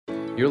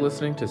You're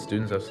listening to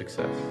Students of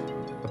Success,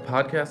 a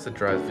podcast that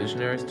drives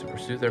visionaries to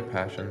pursue their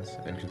passions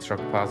and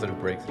construct positive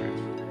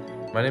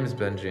breakthroughs. My name is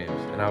Ben James,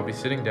 and I'll be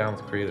sitting down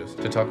with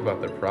creatives to talk about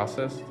their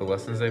process, the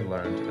lessons they've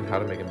learned, and how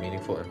to make a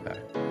meaningful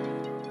impact.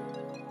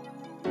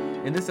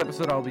 In this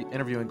episode, I'll be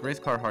interviewing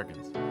Grace-Carr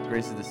Harkins.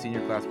 Grace is the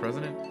senior class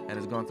president and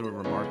has gone through a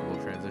remarkable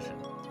transition.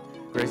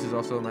 Grace is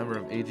also a member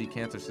of AG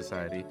Cancer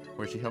Society,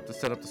 where she helped to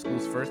set up the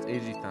school's first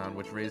AG-thon,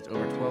 which raised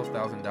over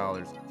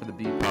 $12,000 for the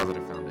Be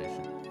Positive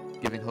Foundation,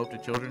 giving hope to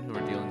children who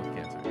are dealing with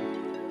cancer.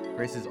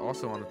 Grace is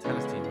also on the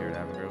tennis team here at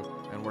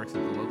Avongrove and works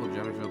at the local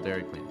Jennerville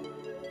Dairy Queen.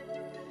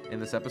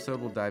 In this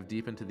episode, we'll dive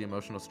deep into the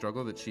emotional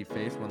struggle that she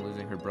faced when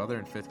losing her brother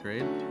in 5th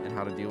grade and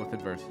how to deal with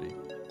adversity.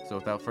 So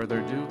without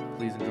further ado,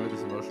 please enjoy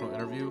this emotional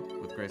interview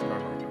with Grace-Carr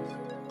Harkins.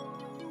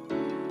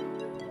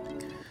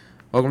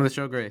 Welcome to the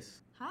show, Grace.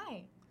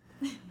 Hi.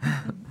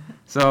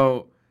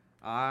 So,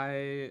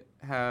 I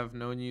have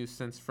known you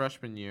since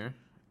freshman year,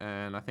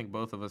 and I think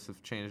both of us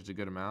have changed a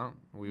good amount.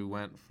 We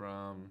went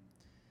from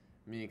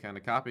me kind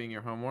of copying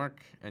your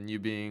homework and you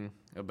being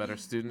a better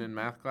student in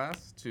math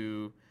class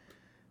to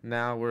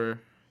now we're,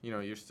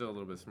 you're still a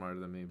little bit smarter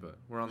than me, but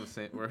we're on the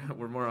same,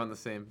 we're more on the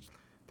same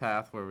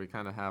path where we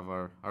kind of have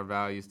our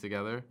values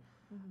together.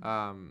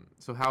 Mm-hmm.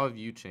 So how have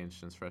you changed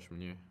since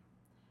freshman year?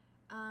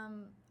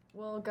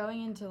 Well,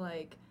 going into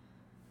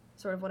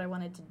sort of what I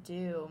wanted to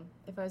do,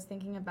 if I was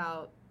thinking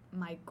about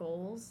my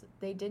goals,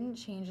 they didn't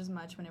change as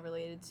much when it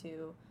related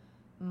to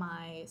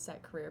my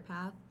set career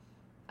path.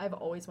 I've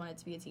always wanted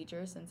to be a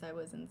teacher since I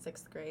was in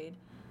 6th grade.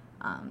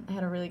 I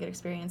had a really good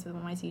experience with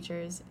one of my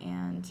teachers,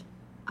 and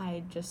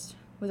I just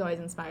was always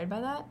inspired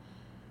by that.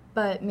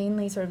 But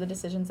mainly sort of the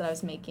decisions that I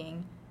was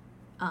making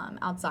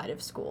outside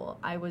of school.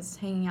 I was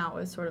hanging out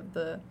with sort of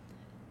the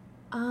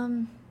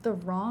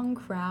wrong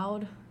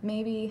crowd,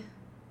 maybe.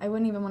 I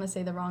wouldn't even want to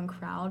say the wrong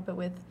crowd, but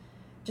with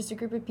just a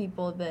group of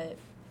people that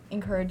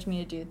encouraged me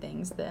to do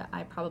things that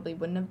I probably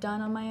wouldn't have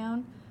done on my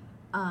own.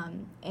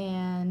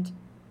 And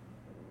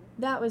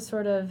that was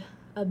sort of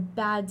a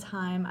bad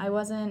time. I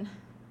wasn't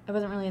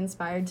really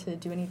inspired to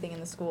do anything in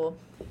the school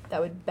that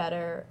would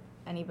better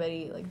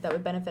anybody, that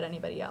would benefit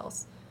anybody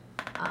else.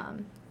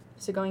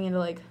 So going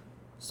into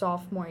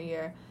sophomore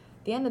year,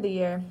 the end of the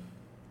year,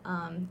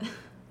 I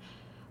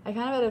kind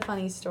of had a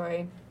funny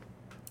story.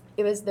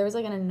 There was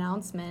an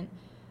announcement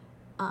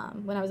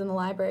when I was in the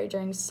library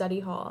during study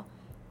hall,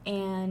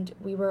 and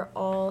we were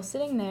all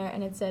sitting there,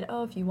 and it said,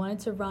 if you wanted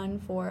to run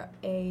for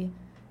a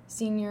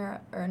senior,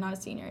 or not a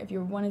senior, if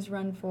you wanted to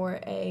run for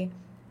a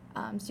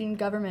student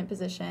government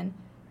position,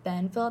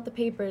 then fill out the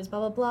papers, blah,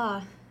 blah,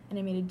 blah. And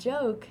I made a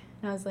joke,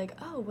 and I was like,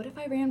 what if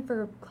I ran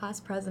for class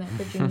president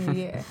for junior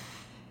year?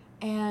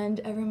 And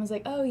everyone was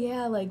like, oh,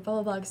 yeah, blah,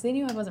 blah, blah, because they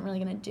knew I wasn't really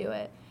going to do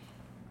it.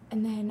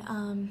 And then,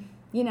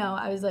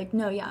 I was like,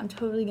 no, yeah, I'm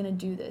totally going to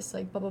do this,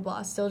 blah, blah,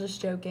 blah, still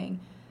just joking.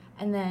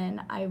 And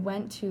then I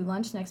went to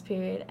lunch next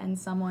period, and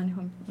someone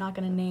who I'm not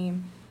going to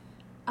name,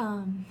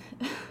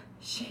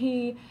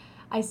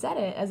 I said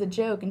it as a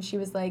joke, and she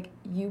was like,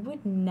 you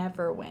would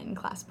never win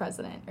class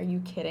president. Are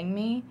you kidding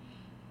me?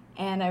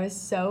 And I was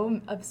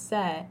so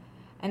upset.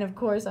 And of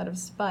course, out of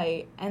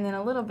spite, and then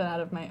a little bit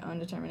out of my own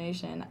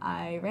determination,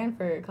 I ran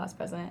for class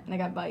president, and I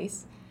got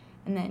vice.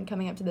 And then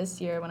coming up to this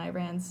year, when I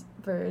ran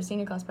for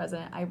senior class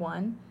president, I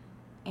won.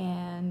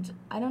 And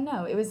I don't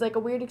know, it was a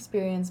weird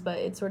experience, but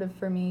it sort of,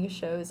 for me,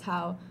 shows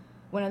how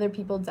when other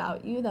people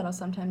doubt you, that'll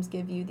sometimes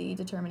give you the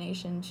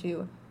determination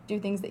to do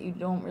things that you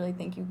don't really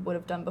think you would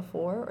have done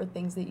before, or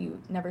things that you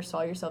never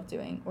saw yourself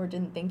doing or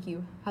didn't think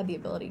you had the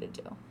ability to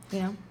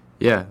do,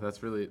 Yeah,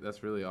 that's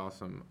really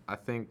awesome. I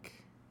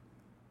think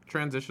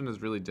transition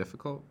is really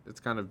difficult. It's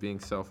kind of being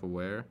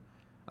self-aware.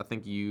 I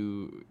think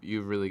you've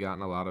really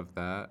gotten a lot of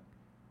that.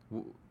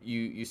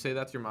 You say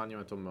that's your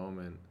monumental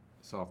moment,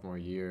 sophomore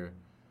year.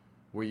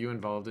 Were you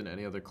involved in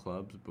any other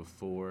clubs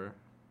before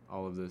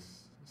all of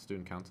this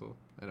student council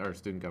or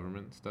student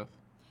government stuff?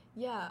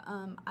 Yeah,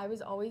 I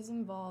was always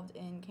involved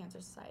in Cancer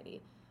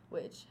Society,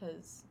 which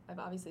I've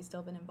obviously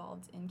still been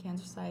involved in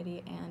Cancer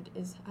Society and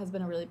has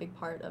been a really big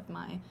part of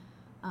my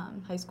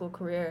high school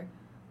career.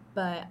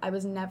 But I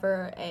was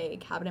never a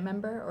cabinet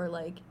member or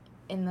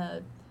in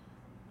the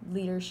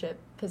leadership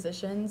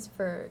positions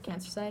for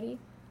Cancer Society.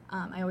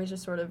 I always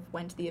just sort of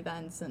went to the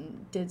events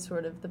and did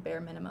sort of the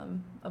bare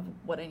minimum of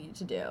what I needed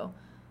to do.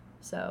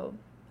 So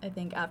I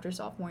think after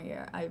sophomore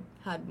year, I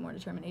had more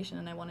determination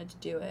and I wanted to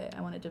do it. I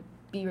wanted to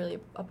be really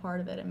a part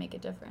of it and make a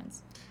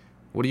difference.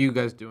 What do you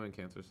guys do in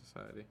Cancer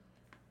Society?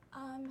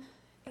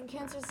 In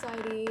Cancer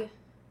Society,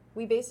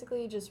 we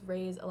basically just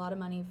raise a lot of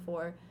money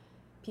for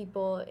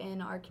people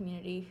in our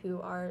community who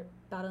are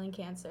battling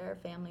cancer,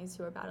 families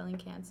who are battling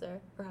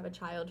cancer, or have a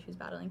child who's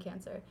battling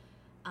cancer.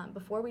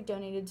 Before we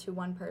donated to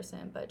one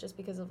person, but just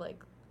because of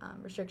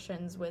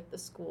restrictions with the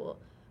school,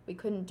 we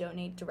couldn't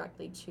donate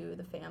directly to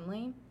the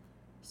family.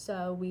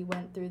 So we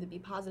went through the Be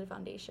Positive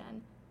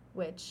Foundation,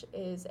 which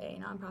is a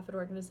nonprofit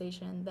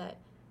organization that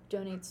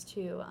donates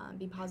to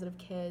Be Positive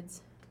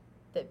kids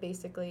that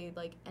basically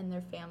end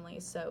their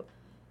families. So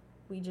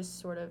we just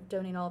sort of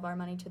donate all of our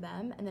money to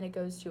them, and then it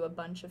goes to a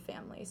bunch of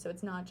families. So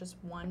it's not just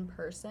one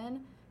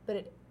person, but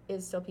it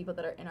is still people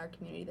that are in our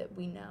community that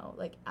we know.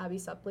 Like Abby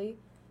Suppley,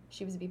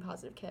 she was a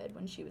B-positive kid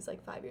when she was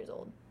like 5 years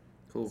old.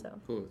 Cool.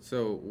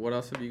 So what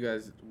else have you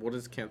guys, what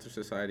does Cancer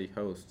Society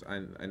host?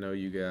 I know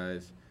you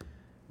guys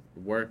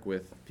work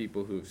with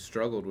people who've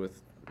struggled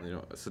with,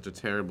 such a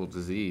terrible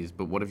disease,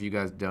 but what have you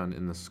guys done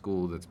in the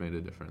school that's made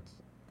a difference?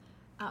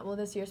 Well,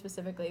 this year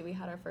specifically, we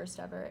had our first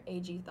ever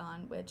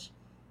AG-thon, which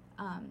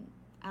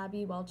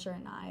Abby Welcher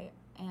and I,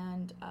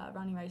 and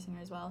Ronnie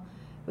Reisinger as well,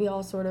 we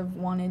all sort of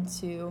wanted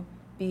to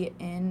be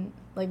in,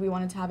 like we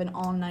wanted to have an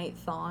all-night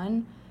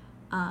thon,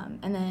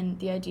 and then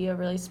the idea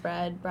really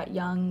spread. Brett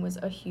Young was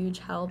a huge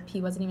help.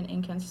 He wasn't even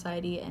in Cancer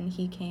Society, and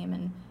he came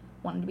and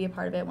wanted to be a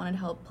part of it, wanted to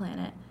help plan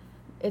it.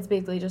 It's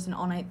basically just an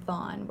all-night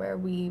thon where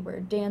we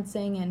were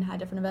dancing and had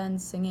different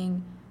events,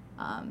 singing,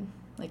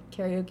 like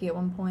karaoke at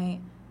one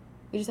point.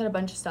 We just had a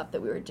bunch of stuff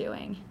that we were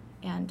doing,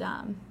 and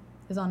it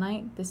was all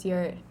night. This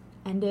year it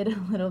ended a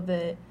little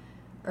bit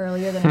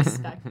earlier than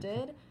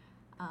expected,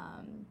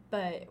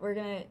 but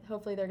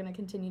hopefully they're gonna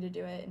continue to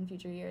do it in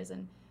future years,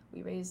 and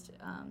we raised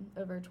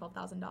over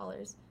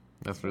 $12,000.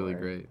 That's really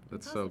great.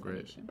 That's so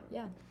great.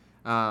 Yeah.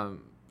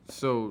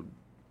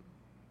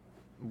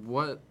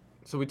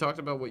 So we talked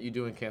about what you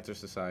do in Cancer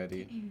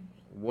Society.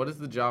 What is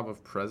the job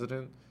of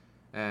president,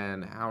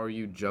 and how are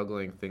you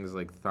juggling things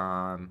like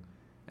thon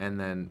and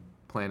then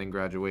planning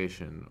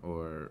graduation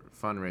or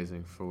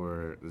fundraising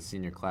for the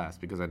senior class?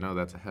 Because I know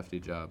that's a hefty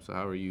job. So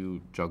how are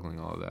you juggling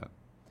all of that?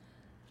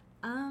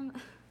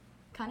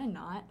 Kind of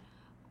not.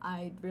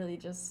 I really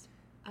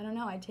I don't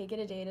know. I take it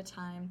a day at a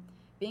time.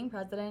 Being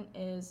president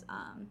is,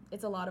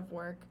 it's a lot of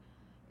work.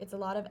 It's a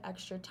lot of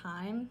extra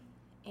time,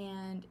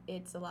 and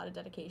it's a lot of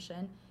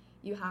dedication.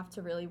 You have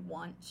to really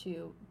want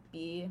to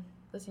be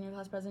the senior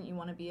class president. You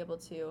want to be able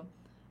to,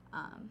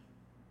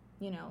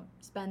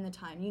 spend the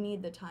time. You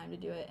need the time to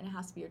do it, and it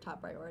has to be your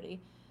top priority.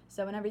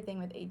 So when everything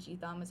with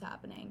AG-thon was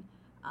happening,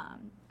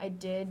 I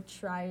did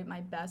try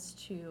my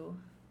best to,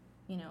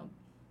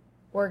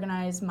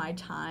 organize my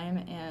time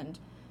and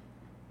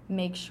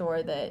make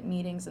sure that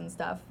meetings and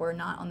stuff were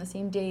not on the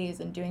same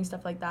days and doing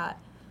stuff like that.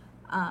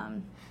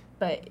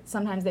 But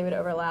sometimes they would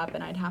overlap,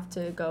 and I'd have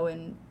to go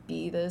and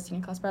be the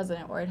senior class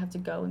president, or I'd have to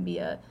go and be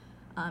a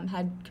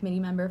head committee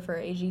member for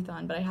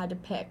AG-thon, but I had to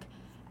pick,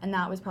 and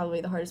that was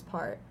probably the hardest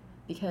part,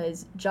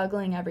 because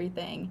juggling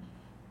everything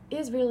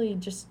is really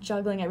just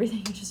juggling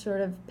everything, just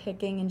sort of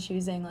picking and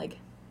choosing like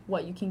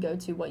what you can go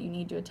to, what you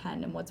need to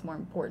attend, and what's more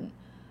important.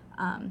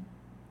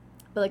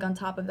 But like on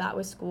top of that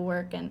was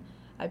schoolwork, and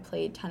I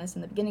played tennis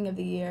in the beginning of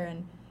the year,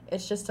 and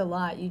it's just a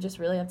lot. You just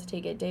really have to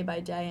take it day by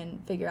day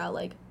and figure out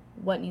like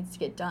what needs to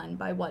get done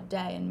by what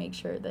day, and make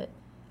sure that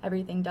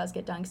everything does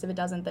get done, because if it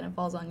doesn't, then it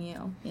falls on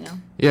you,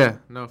 Yeah,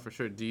 no, for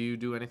sure. Do you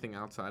do anything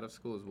outside of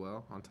school as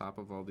well, on top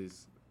of all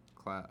these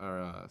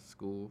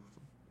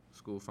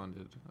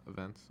school-funded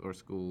events or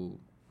school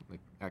like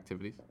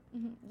activities?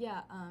 Mm-hmm.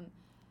 Yeah,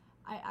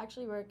 I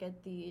actually work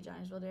at the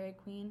Jonesville Dairy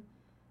Queen.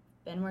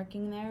 Been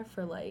working there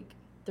for like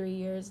 3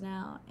 years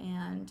now,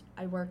 and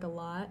I work a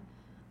lot,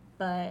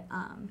 but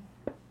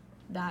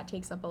that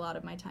takes up a lot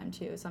of my time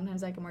too.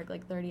 Sometimes I can work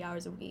like 30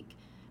 hours a week,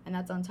 and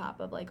that's on top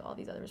of like all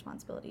these other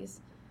responsibilities.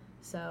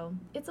 So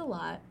it's a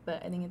lot,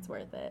 but I think it's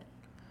worth it.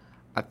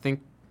 I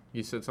think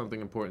you said something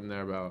important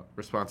there about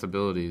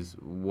responsibilities.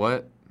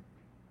 What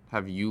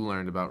have you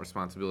learned about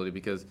responsibility?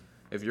 Because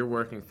if you're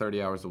working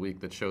 30 hours a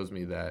week, that shows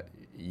me that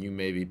you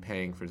may be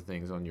paying for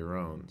things on your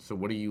own. So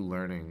what are you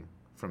learning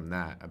from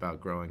that about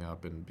growing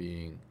up and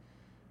being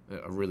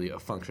a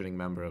functioning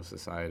member of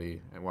society,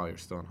 and while you're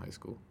still in high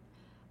school?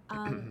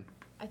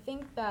 I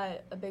think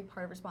that a big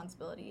part of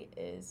responsibility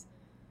is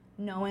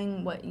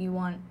knowing what you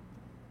want,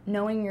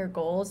 knowing your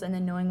goals, and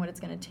then knowing what it's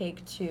going to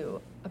take to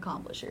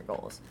accomplish your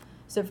goals.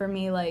 So for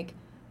me, like,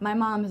 my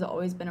mom has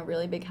always been a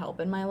really big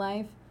help in my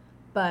life,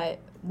 but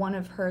one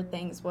of her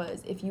things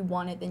was, if you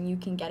want it, then you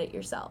can get it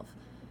yourself.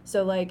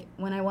 So like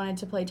when I wanted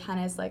to play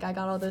tennis, like I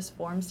got all those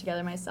forms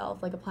together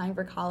myself, like applying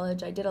for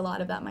college, I did a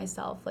lot of that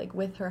myself, like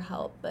with her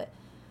help, but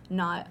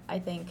not, I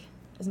think,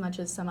 as much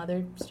as some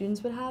other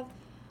students would have.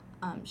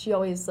 She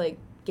always like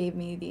gave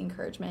me the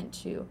encouragement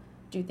to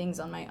do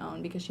things on my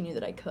own because she knew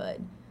that I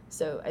could.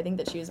 So I think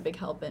that she was a big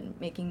help in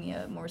making me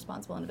a more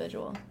responsible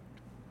individual.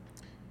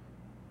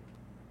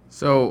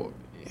 So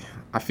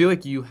I feel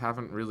like you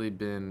haven't really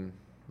been,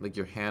 like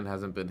your hand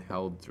hasn't been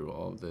held through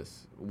all of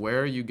this.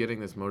 Where are you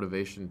getting this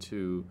motivation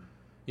to,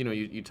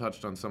 you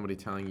touched on somebody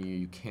telling you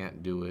you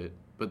can't do it,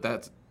 but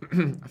that's,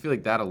 I feel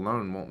like that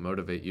alone won't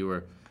motivate you,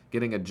 or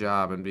getting a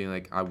job and being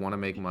like, I want to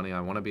make money,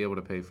 I want to be able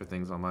to pay for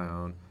things on my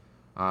own.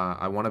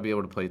 I want to be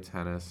able to play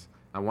tennis.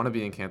 I want to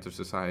be in Cancer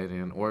Society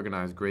and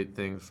organize great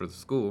things for the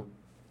school.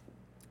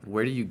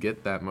 Where do you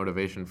get that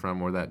motivation from,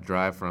 or that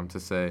drive from, to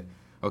say,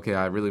 okay,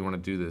 I really want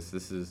to do this.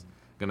 This is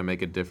going to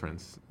make a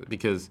difference?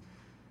 Because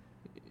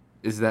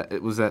was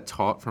that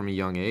taught from a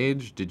young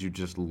age? Did you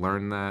just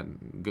learn that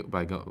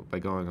by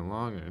going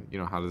along,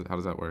 or how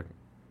does that work?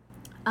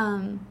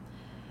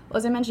 Well,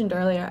 as I mentioned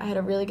earlier, I had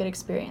a really good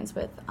experience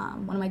with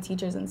one of my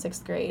teachers in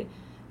 6th grade,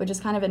 which is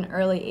kind of an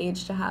early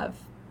age to have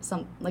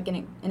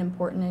an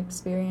important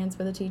experience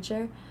with a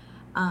teacher.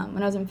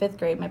 When I was in 5th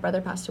grade, my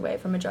brother passed away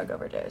from a drug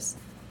overdose,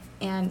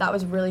 and that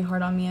was really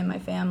hard on me and my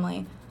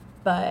family.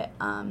 But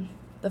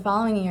the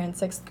following year in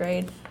 6th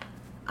grade,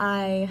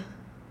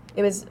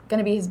 it was going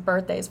to be his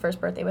birthday, his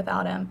first birthday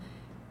without him,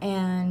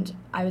 and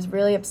I was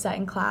really upset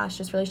in class,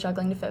 just really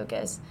struggling to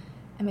focus.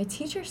 And my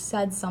teacher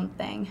said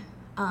something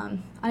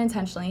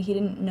unintentionally. He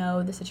didn't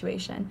know the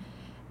situation,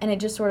 and it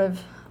just sort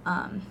of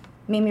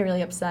made me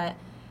really upset.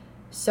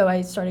 So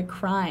I started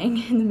crying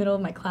in the middle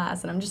of my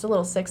class, and I'm just a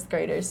little 6th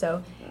grader,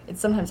 so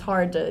it's sometimes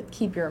hard to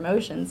keep your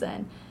emotions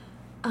in.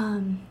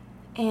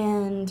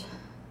 And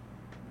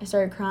I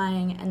started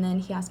crying, and then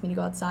he asked me to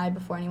go outside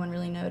before anyone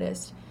really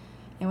noticed.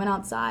 I went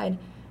outside,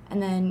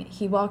 and then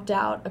he walked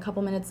out a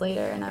couple minutes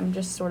later, and I'm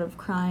just sort of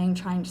crying,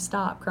 trying to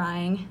stop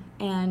crying,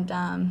 and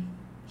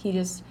he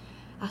just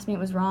asked me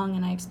what was wrong,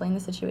 and I explained the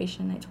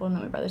situation. I told him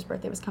that my brother's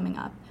birthday was coming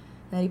up,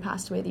 and that he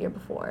passed away the year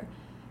before.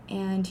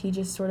 And he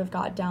just sort of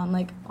got down,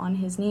 like, on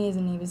his knees,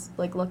 and he was,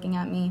 like, looking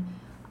at me,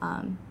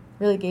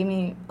 really gave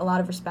me a lot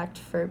of respect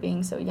for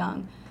being so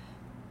young.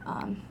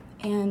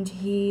 And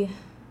he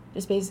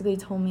just basically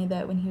told me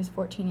that when he was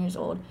 14 years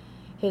old,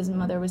 his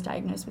mother was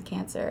diagnosed with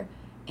cancer,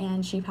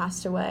 and she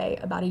passed away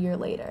about a year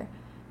later.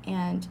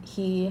 And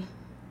he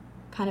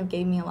kind of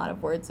gave me a lot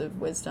of words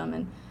of wisdom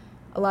and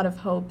a lot of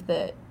hope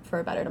that for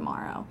a better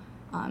tomorrow.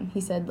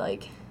 He said,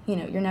 like,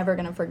 you're never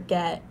going to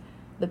forget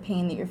the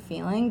pain that you're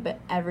feeling, but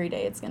every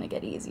day it's going to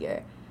get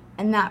easier.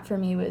 And that for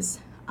me was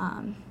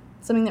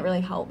something that really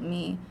helped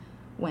me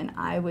when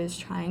I was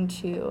trying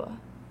to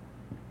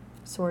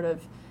sort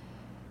of,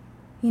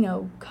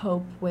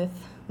 cope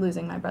with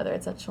losing my brother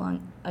at such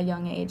a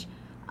young age,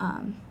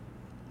 when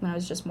I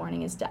was just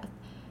mourning his death.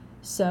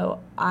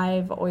 So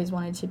I've always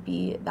wanted to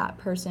be that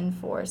person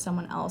for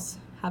someone else,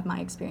 have my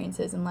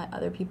experiences, and let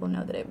other people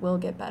know that it will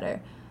get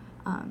better.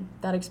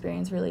 That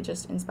experience really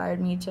just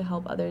inspired me to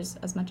help others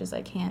as much as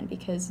I can,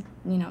 because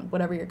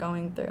whatever you're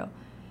going through,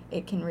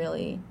 it can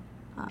really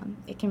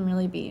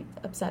be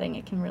upsetting.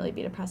 It can really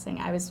be depressing.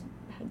 I was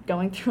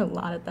going through a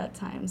lot at that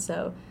time,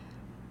 so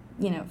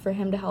for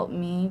him to help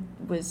me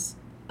was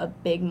a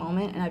big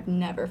moment, and I've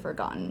never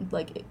forgotten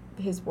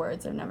his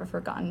words. I've never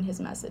forgotten his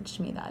message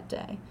to me that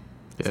day.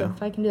 Yeah. So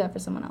if I can do that for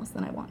someone else,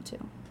 then I want to.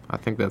 I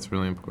think that's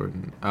really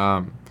important.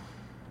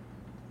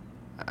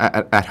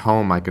 At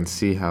home, I can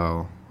see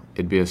how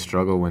it'd be a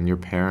struggle when your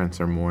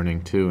parents are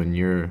mourning too, and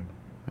you're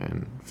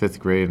in 5th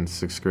grade and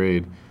 6th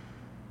grade.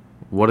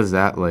 What is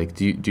that like?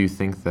 Do you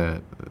think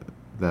that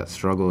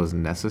struggle is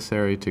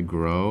necessary to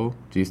grow?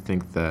 Do you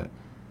think that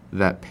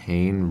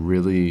pain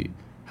really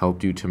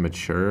helped you to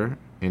mature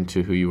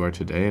into who you are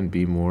today and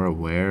be more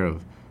aware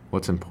of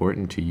what's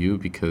important to you?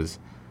 Because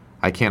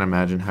I can't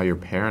imagine how your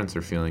parents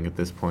are feeling at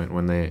this point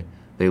when they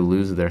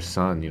lose their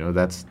son.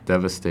 That's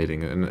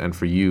devastating. And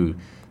for you,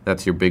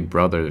 that's your big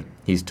brother.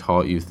 He's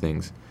taught you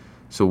things.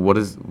 So what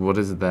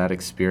does that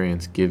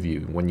experience give you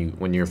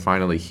when you're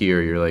finally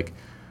here? You're like,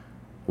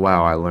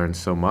 wow, I learned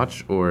so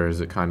much, or is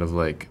it kind of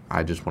like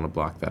I just want to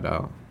block that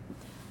out?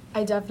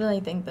 I definitely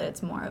think that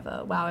it's more of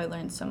a wow, I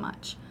learned so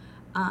much.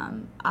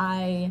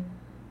 I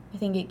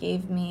think it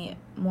gave me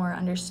more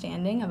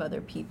understanding of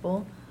other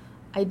people.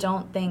 I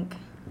think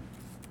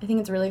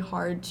it's really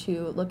hard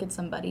to look at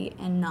somebody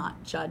and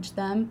not judge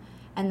them,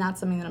 and that's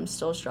something that I'm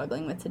still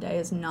struggling with today,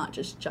 is not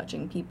just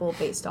judging people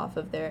based off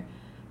of their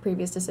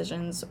previous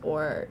decisions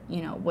or,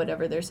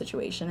 whatever their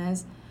situation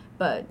is.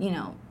 But,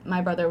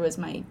 my brother was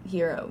my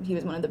hero. He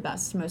was one of the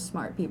best, most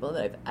smart people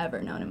that I've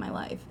ever known in my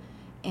life,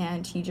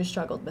 and he just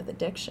struggled with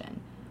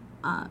addiction.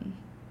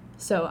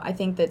 So I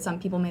think that some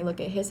people may look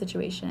at his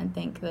situation and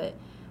think that,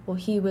 well,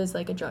 he was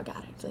like a drug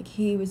addict, like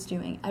he was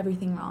doing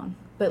everything wrong.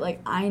 But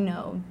I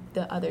know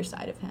the other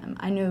side of him.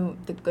 I know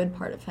the good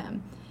part of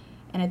him.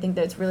 And I think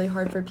that it's really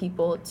hard for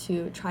people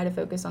to try to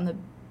focus on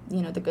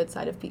the good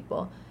side of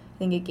people. I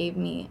think it gave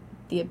me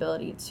the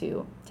ability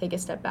to take a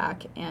step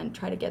back and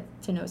try to get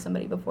to know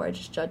somebody before I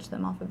just judge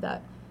them off of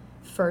that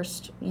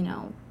first,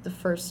 the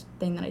first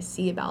thing that I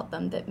see about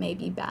them that may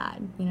be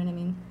bad. You know what I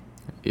mean?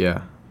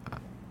 Yeah.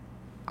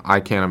 I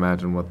can't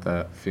imagine what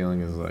that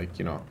feeling is like.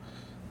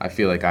 I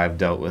feel like I've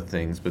dealt with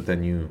things, but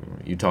then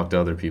you talk to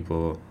other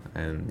people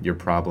and your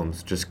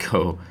problems just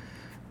go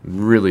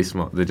really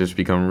small. They just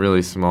become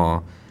really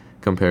small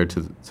compared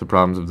to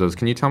problems of those.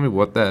 Can you tell me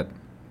what that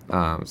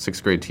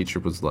 6th grade teacher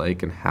was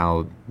like and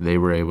how they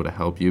were able to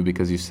help you?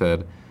 Because you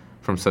said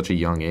from such a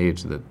young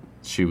age that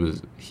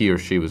he or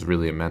she was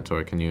really a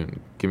mentor. Can you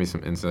give me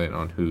some insight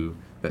on who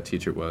that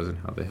teacher was and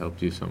how they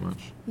helped you so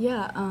much?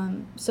 Yeah,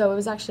 so it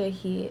was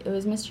actually it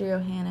was Mr.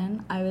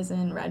 Yohannan. I was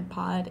in Red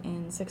Pod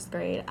in 6th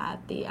grade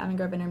at the Avon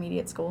Grove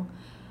Intermediate School.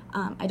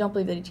 I don't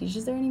believe that he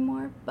teaches there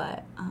anymore,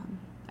 but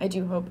I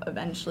do hope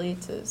eventually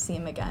to see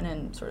him again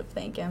and sort of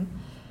thank him.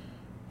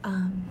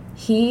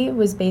 He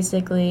was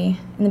basically,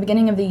 in the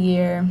beginning of the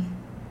year,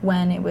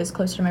 when it was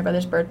closer to my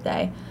brother's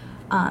birthday,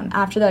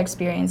 after that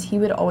experience, he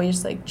would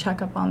always like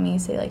check up on me,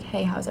 say like,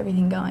 hey, how's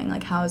everything going?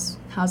 Like, how's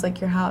like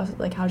your house?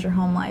 Like, how's your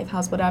home life?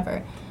 How's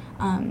whatever?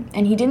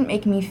 And he didn't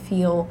make me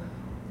feel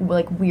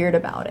like weird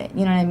about it.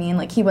 You know what I mean?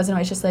 Like, he wasn't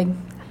always just like,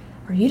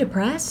 are you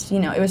depressed? You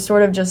know, it was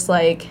sort of just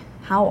like,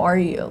 how are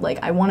you? Like,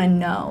 I want to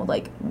know,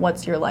 like,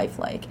 what's your life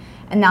like?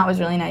 And that was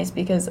really nice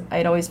because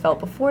I'd always felt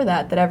before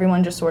that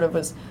everyone just sort of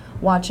was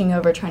watching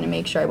over, trying to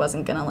make sure I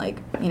wasn't going to, like,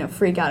 you know,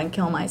 freak out and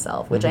kill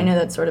myself, which I know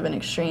that's sort of an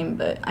extreme,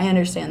 but I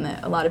understand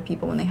that a lot of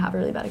people, when they have a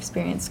really bad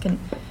experience, can,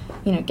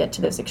 you know, get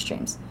to those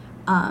extremes.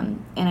 And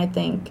I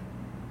think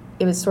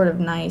it was sort of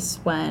nice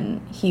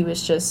when he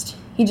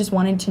just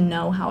wanted to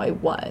know how I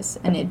was,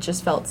 and it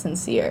just felt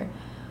sincere.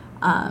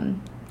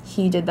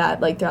 He did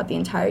that, like, throughout the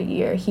entire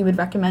year. He would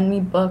recommend me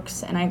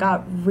books, and I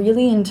got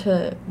really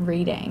into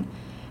reading.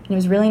 And it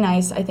was really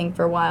nice, I think,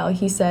 for a while.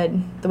 He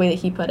said, the way that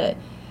he put it,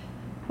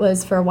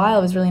 was for a while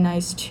it was really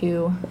nice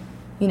to,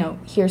 you know,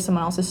 hear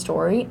someone else's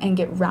story and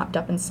get wrapped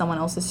up in someone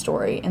else's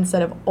story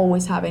instead of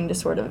always having to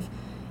sort of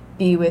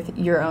be with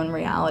your own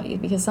reality,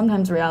 because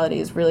sometimes reality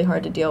is really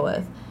hard to deal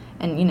with.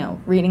 And, you know,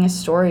 reading a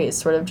story is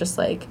sort of just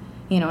like,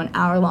 you know, an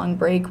hour-long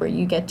break where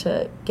you get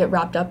to get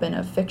wrapped up in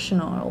a fiction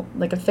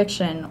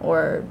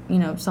or, you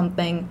know,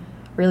 something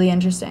really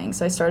interesting.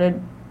 So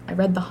I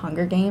read The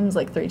Hunger Games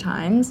like 3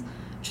 times,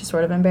 which is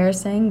sort of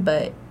embarrassing,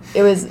 but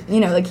it was, you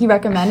know, like, he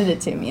recommended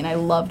it to me, and I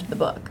loved the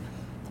book.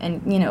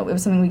 And, you know, it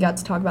was something we got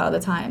to talk about all the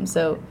time.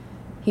 So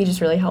he just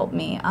really helped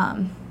me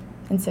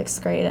in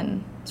 6th grade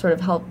and sort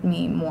of helped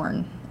me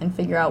mourn and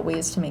figure out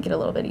ways to make it a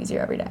little bit easier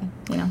every day,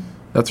 you know?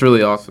 That's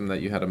really awesome that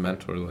you had a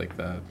mentor like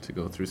that to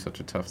go through such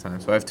a tough time.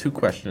 So I have 2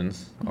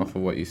 questions off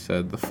of what you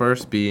said. The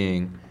first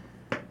being,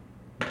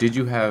 did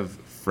you have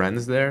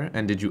friends there,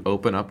 and did you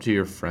open up to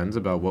your friends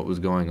about what was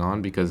going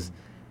on? Because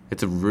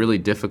it's a really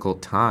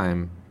difficult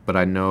time, but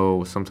I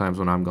know sometimes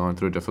when I'm going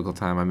through a difficult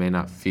time, I may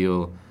not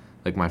feel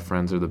like my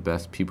friends are the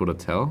best people to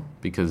tell,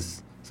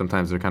 because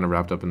sometimes they're kind of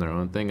wrapped up in their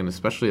own thing. And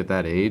especially at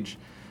that age,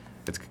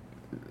 it's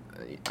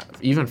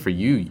even for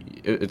you,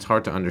 it's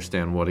hard to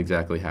understand what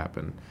exactly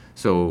happened.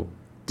 So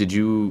did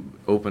you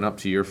open up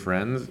to your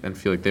friends and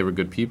feel like they were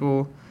good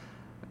people?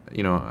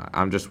 You know,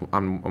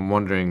 I'm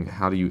wondering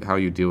how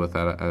you deal with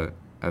that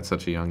at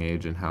such a young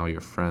age, and how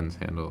your friends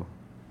handle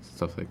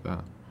stuff like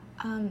that.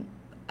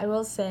 I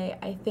will say,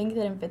 I think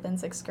that in 5th and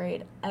 6th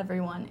grade,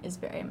 everyone is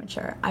very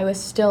immature. I was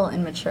still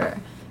immature,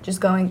 just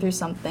going through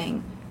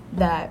something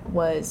that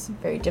was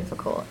very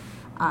difficult.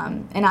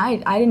 And I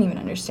didn't even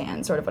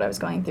understand sort of what I was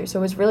going through. So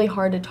it was really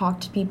hard to talk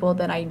to people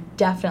that I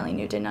definitely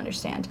knew didn't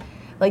understand.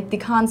 Like, the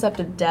concept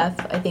of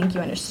death, I think you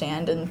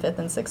understand in 5th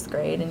and 6th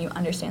grade, and you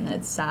understand that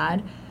it's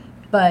sad,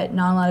 but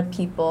not a lot of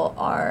people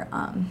are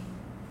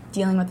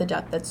dealing with a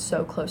death that's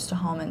so close to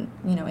home and,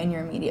 you know, in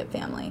your immediate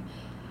family.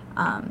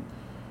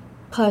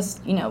 Plus,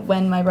 you know,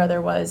 when my brother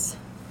was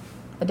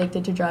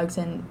addicted to drugs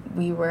and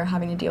we were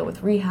having to deal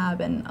with rehab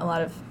and a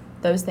lot of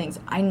those things,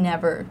 I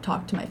never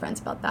talked to my friends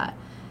about that.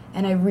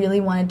 And I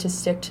really wanted to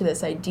stick to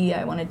this idea.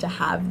 I wanted to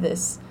have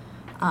this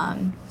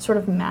sort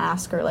of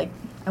mask, or, like,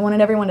 I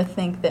wanted everyone to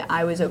think that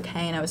I was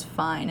okay and I was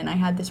fine and I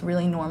had this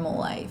really normal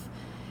life.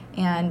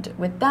 And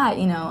with that,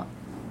 you know,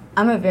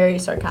 I'm a very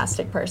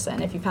sarcastic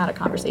person. If you've had a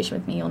conversation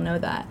with me, you'll know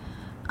that.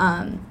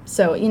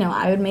 So, you know,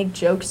 I would make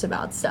jokes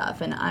about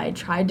stuff, and I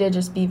tried to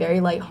just be very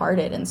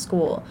lighthearted in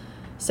school.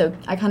 So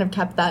I kind of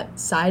kept that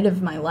side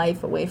of my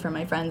life away from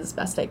my friends as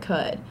best I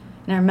could.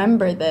 And I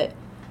remember that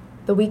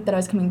the week that I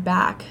was coming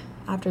back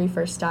after he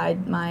first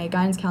died, my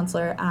guidance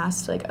counselor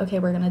asked, like, okay,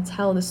 we're going to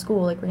tell the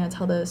school, like, we're going to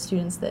tell the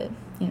students that,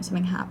 you know,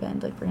 something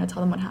happened. Like, we're going to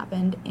tell them what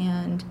happened,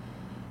 and,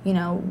 you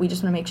know, we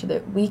just want to make sure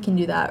that we can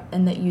do that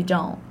and that you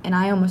don't. And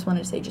I almost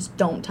wanted to say, just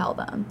don't tell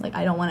them. Like,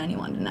 I don't want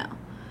anyone to know.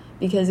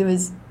 Because it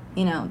was,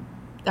 you know,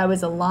 that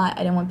was a lot. I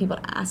didn't want people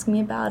to ask me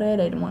about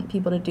it. I didn't want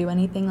people to do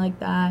anything like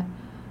that.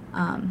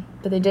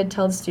 But they did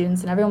tell the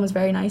students, and everyone was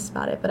very nice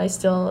about it. But I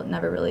still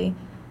never really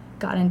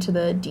got into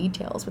the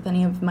details with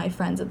any of my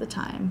friends at the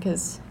time,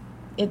 because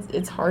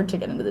it's hard to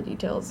get into the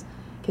details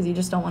because you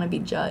just don't want to be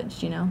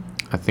judged, you know?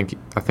 I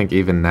think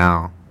even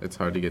now it's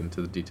hard to get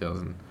into the details,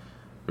 and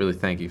really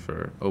thank you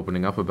for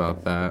opening up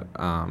about that.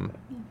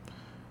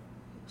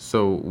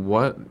 So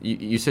what,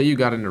 you say you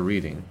got into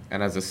reading,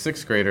 and as a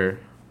 6th grader,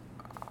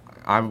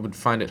 I would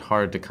find it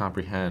hard to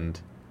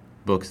comprehend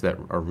books that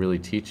are really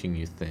teaching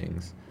you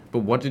things. But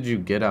what did you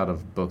get out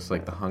of books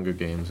like The Hunger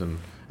Games,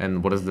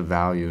 and what is the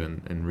value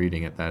in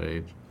reading at that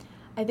age?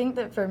 I think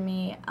that for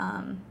me,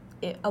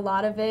 a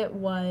lot of it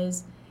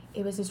was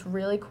this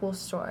really cool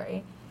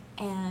story,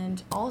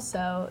 and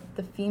also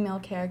the female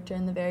character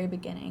in the very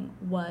beginning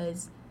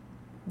was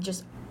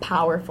just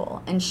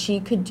powerful, and she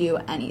could do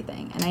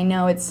anything. And I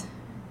know it's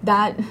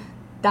that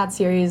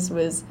series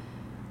was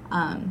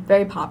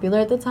very popular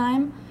at the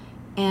time,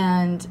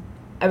 and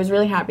I was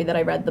really happy that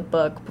I read the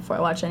book before I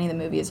watched any of the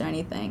movies or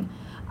anything,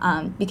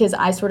 because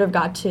I sort of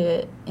got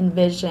to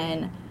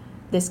envision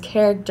this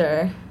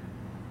character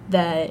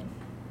that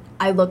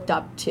I looked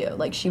up to.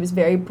 Like, she was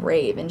very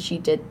brave, and she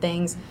did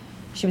things.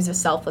 She was a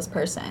selfless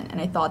person,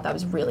 and I thought that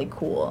was really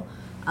cool.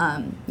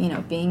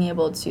 Being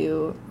able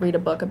to read a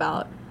book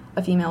about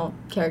a female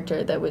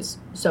character that was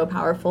so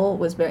powerful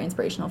was very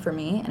inspirational for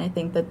me, and I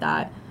think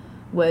that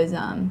was,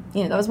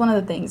 that was one of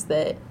the things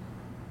that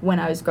when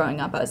I was growing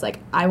up, I was like,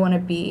 I want to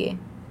be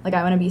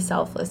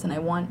selfless, and I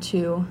want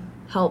to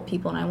help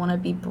people, and I want to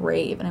be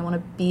brave, and I want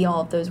to be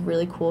all of those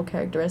really cool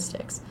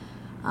characteristics.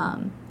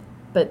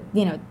 But,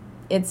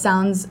 it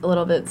sounds a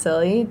little bit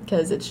silly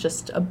because it's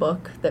just a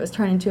book that was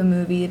turned into a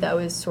movie that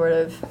was sort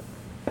of,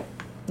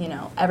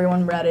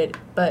 everyone read it.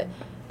 But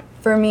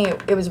for me,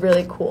 it was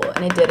really cool,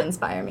 and it did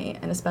inspire me,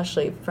 and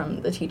especially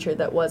from the teacher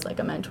that was like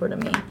a mentor to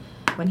me.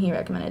 When he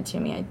recommended it to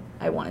me,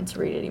 I wanted to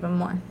read it even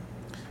more.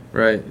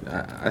 Right.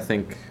 I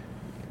think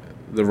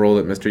the role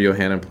that Mr.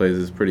 Johannan plays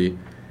is pretty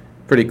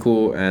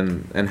cool,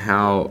 and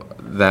how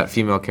that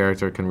female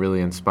character can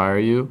really inspire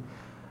you.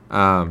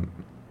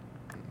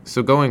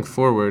 So going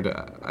forward,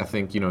 I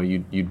think,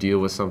 you deal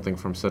with something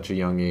from such a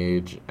young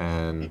age,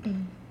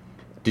 and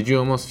did you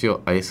almost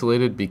feel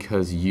isolated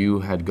because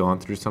you had gone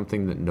through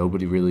something that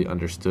nobody really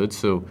understood?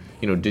 So,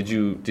 did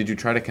you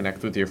try to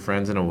connect with your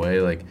friends in a way,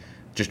 like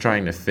just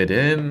trying to fit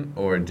in,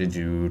 or did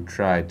you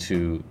try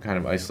to kind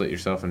of isolate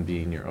yourself and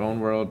be in your own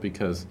world?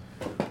 Because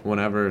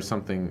whenever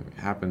something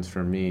happens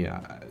for me,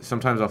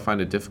 sometimes I'll find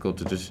it difficult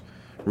to just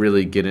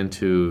really get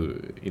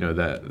into,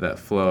 that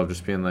flow of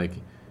just being like,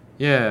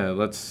 yeah,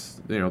 let's,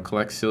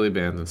 collect silly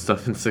bands and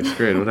stuff in 6th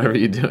grade, whatever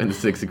you do in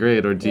 6th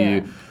grade, or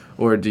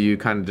do you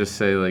kind of just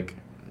say like,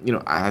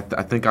 I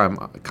think I'm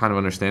kind of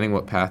understanding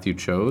what path you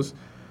chose,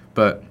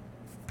 but,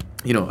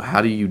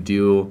 how do you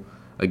deal,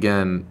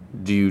 again,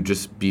 do you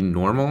just be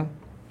normal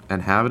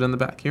and have it in the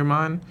back of your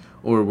mind,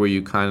 or were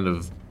you kind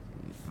of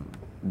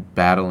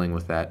battling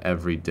with that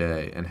every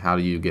day, and how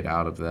do you get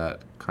out of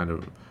that kind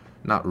of,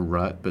 not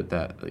rut, but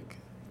that, like,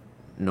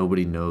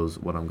 nobody knows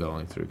what I'm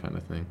going through kind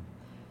of thing?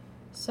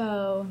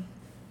 So,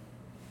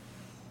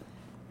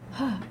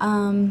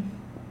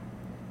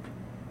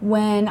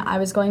 when I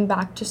was going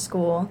back to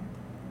school,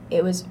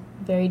 it was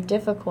very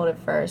difficult at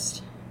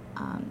first,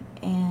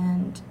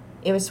 and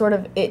it was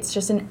it's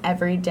just an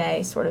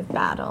everyday sort of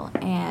battle,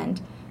 and,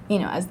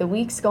 as the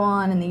weeks go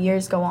on and the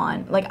years go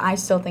on, like, I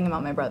still think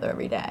about my brother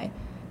every day,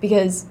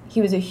 because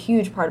he was a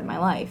huge part of my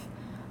life,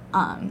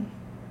 and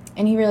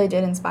he really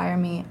did inspire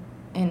me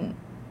in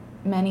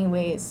many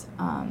ways,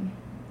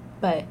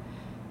 but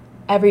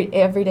every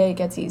day it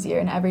gets easier,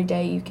 and every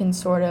day you can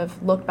sort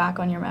of look back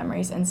on your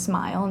memories and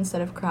smile instead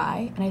of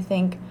cry. And I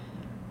think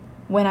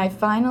when I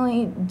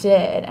finally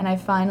did, and I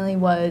finally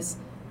was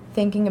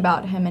thinking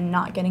about him and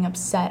not getting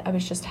upset, I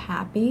was just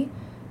happy,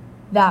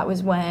 that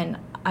was when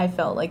I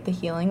felt like the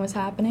healing was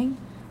happening.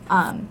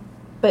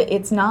 But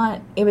it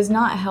was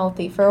not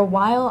healthy. For a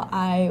while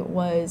I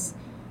was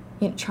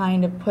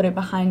trying to put it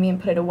behind me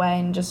and put it away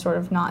and just sort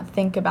of not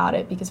think about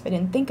it, because if I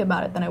didn't think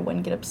about it, then I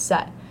wouldn't get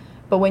upset.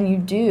 But when you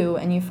do,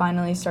 and you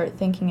finally start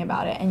thinking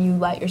about it, and you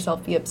let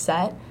yourself be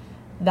upset,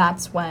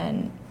 that's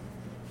when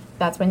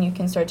you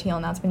can start to heal,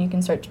 and that's when you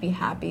can start to be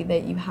happy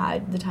that you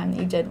had the time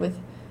that you did with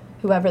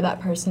whoever that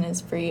person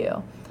is for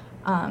you.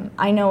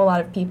 I know a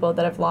lot of people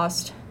that have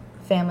lost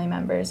family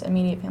members,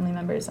 immediate family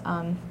members,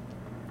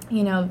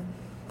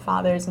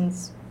 fathers and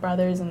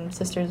brothers and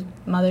sisters,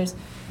 mothers,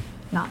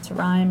 not to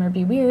rhyme or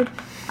be weird,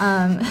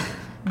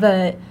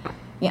 but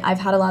yeah, I've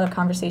had a lot of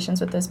conversations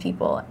with those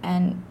people,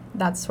 and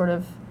that's sort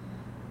of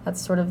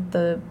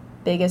the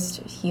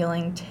biggest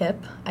healing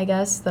tip, I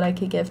guess, that I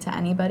could give to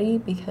anybody,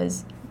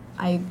 because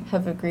I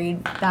have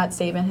agreed, that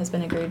statement has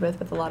been agreed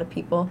with a lot of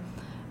people.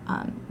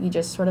 You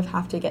just sort of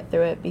have to get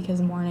through it,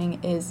 because mourning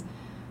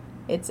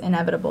it's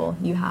inevitable.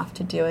 You have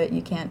to do it.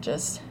 You can't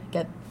just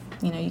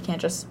you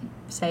can't just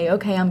say,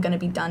 okay, I'm going to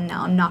be done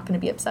now. I'm not going to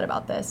be upset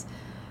about this.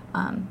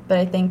 But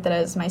I think that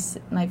as my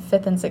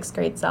 5th and 6th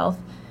grade self,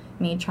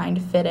 me trying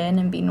to fit in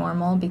and be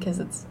normal, because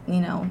it's,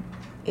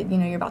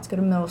 you're about to go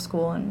to middle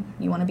school, and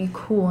you want to be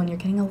cool, and you're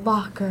getting a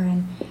locker,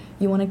 and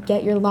you want to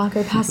get your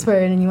locker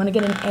password, and you want to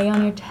get an A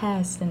on your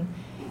test, and,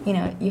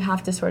 you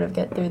have to sort of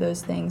get through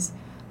those things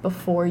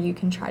before you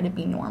can try to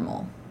be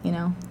normal,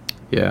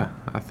 Yeah,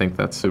 I think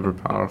that's super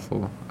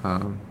powerful.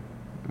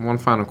 One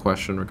final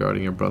question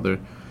regarding your brother.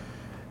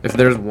 If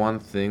there's one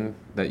thing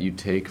that you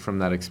take from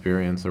that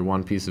experience, or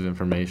one piece of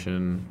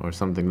information, or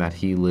something that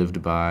he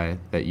lived by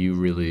that you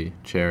really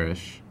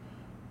cherish,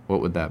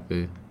 what would that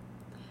be?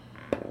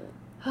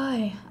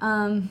 Hi.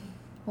 Well,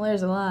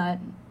 there's a lot.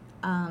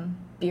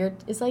 Beer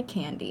is like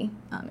candy,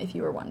 if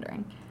you were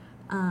wondering.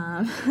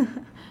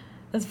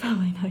 That's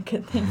probably not a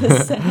good thing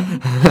to say.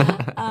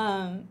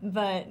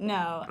 But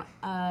no,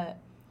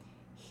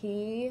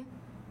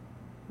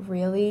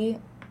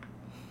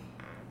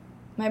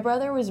 my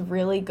brother was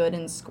really good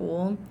in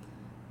school,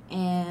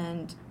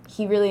 and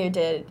he really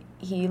did.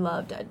 He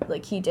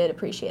did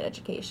appreciate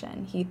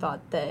education. He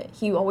thought that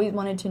he always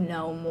wanted to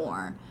know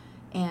more,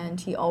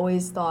 and he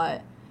always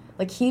thought,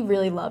 he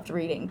really loved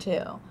reading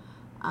too.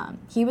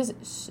 He was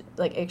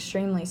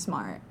extremely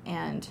smart,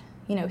 and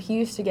he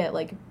used to get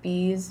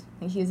B's.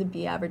 He was a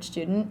B average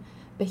student,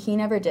 but he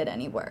never did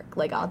any work.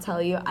 Like, I'll tell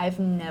you, I've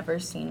never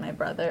seen my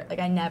brother, like,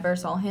 I never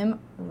saw him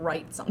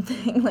write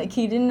something. Like,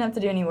 he didn't have to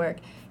do any work.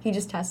 He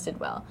just tested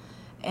well.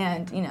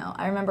 And, you know,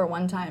 I remember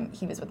one time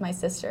he was with my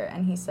sister,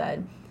 and he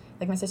said,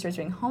 like, my sister was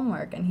doing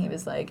homework, and he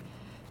was like,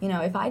 you know,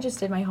 if I just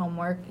did my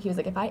homework, he was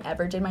like, if I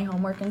ever did my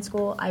homework in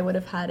school, I would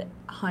have had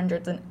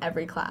hundreds in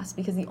every class,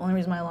 because the only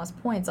reason why I lost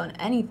points on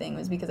anything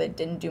was because I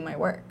didn't do my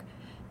work.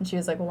 And she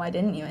was like, well, why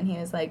didn't you? And he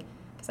was like,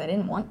 because I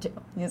didn't want to.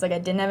 He was like, I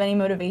didn't have any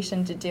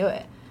motivation to do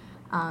it.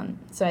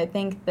 So I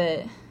think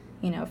that,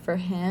 you know, for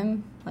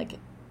him, like,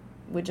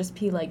 would just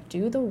be like,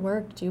 do the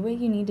work, do what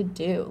you need to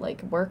do,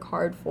 like, work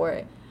hard for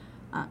it.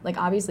 Like,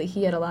 obviously,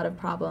 he had a lot of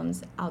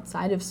problems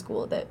outside of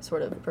school that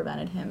sort of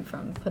prevented him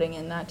from putting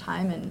in that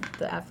time and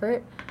the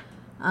effort.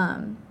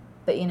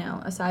 But, you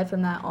know, aside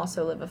from that,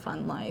 also live a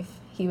fun life.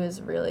 He was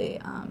really,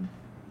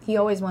 he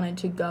always wanted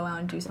to go out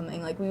and do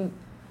something. Like,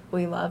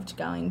 we loved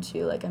going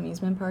to, like,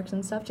 amusement parks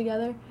and stuff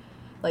together.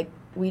 Like,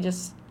 we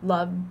just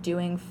loved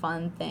doing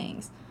fun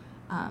things.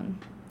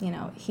 You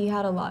know, he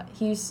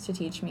used to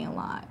teach me a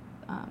lot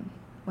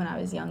when I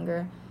was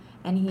younger,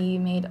 and he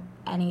made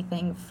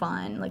anything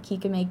fun. Like, he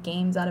could make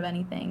games out of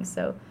anything.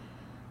 So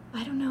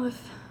I don't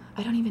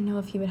even know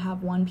if he would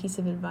have one piece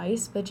of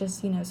advice, but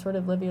just, you know, sort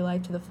of live your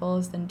life to the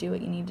fullest and do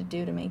what you need to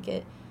do to make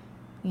it,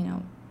 you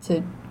know,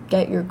 to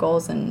get your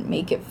goals and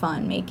make it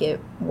fun, make it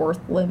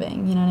worth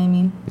living. You know what I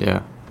mean?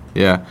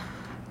 Yeah.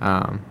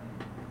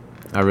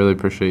 I really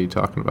appreciate you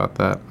talking about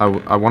that.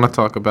 I want to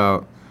talk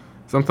about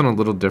something a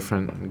little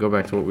different, go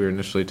back to what we were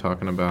initially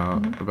talking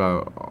about,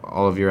 about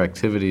all of your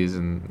activities,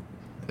 and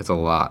it's a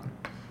lot.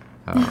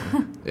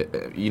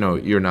 You know,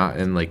 you're not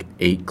in like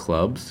 8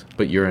 clubs,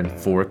 but you're in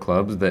 4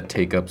 clubs that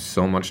take up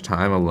so much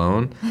time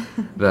alone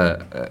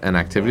and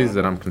activities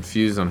that I'm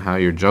confused on how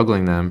you're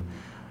juggling them.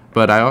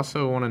 But I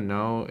also want to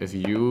know if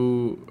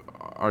you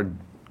are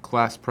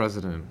class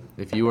president,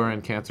 if you are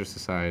in Cancer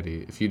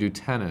Society, if you do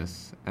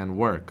tennis and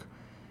work,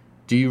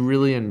 do you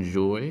really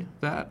enjoy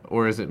that,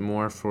 or is it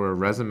more for a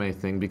resume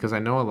thing? Because I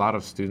know a lot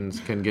of students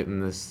can get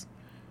in this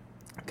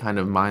kind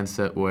of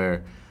mindset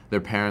where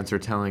their parents are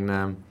telling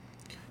them,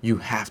 you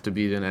have to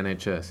be in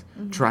NHS,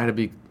 try to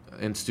be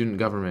in student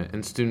government,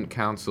 in student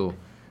council,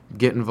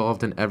 get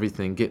involved in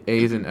everything, get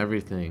A's in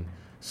everything.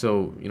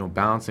 So, you know,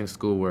 balancing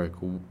schoolwork,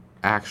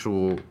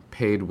 actual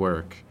paid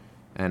work,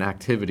 and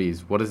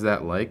activities, what is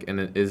that like?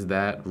 And is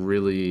that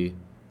really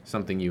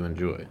something you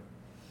enjoy?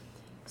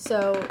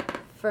 So,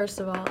 first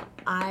of all,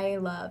 I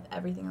love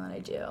everything that I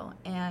do,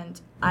 and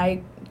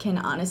I can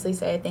honestly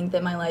say I think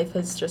that my life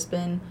has just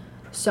been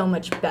so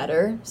much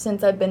better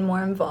since I've been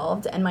more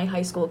involved, and my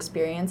high school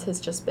experience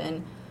has just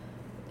been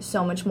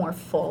so much more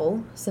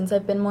full since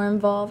I've been more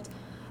involved.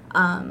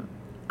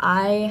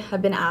 I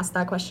have been asked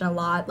that question a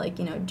lot, like,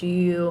 you know, do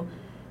you,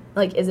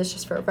 like, is this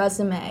just for a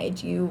resume?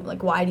 Do you,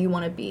 like, why do you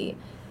want to be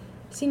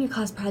senior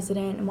class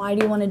president, and why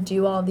do you want to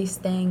do all these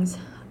things?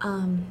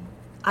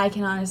 I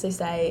can honestly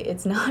say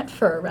it's not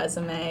for a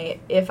resume.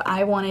 If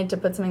I wanted to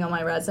put something on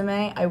my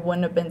resume, I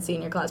wouldn't have been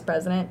senior class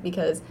president,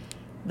 because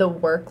the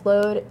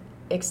workload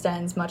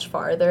extends much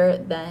farther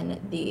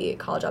than the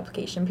college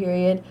application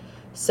period.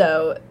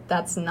 So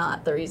that's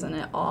not the reason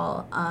at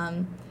all.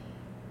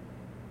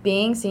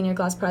 Being senior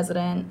class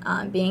president,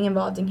 being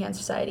involved in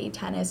Cancer Society,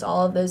 tennis,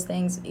 all of those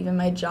things, even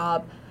my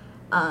job,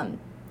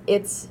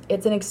 it's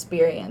an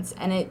experience,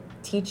 and it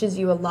teaches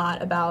you a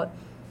lot about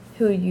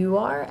who you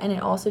are, and it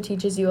also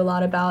teaches you a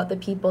lot about the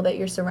people that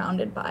you're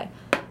surrounded by.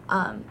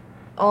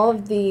 All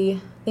of the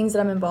things that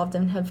I'm involved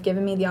in have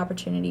given me the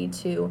opportunity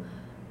to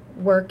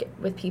work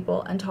with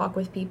people and talk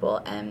with people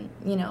and,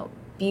 you know,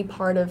 be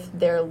part of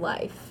their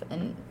life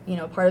and, you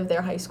know, part of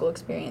their high school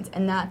experience.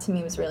 And that to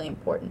me was really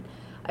important.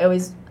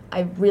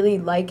 I really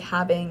like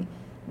having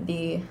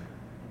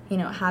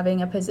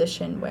having a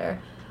position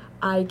where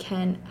I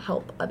can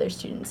help other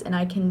students and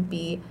I can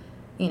be,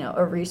 you know,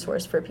 a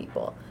resource for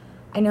people.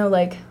 I know,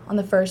 like, on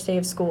the first day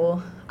of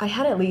school, I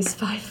had at least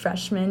 5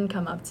 freshmen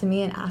come up to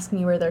me and ask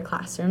me where their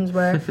classrooms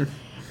were.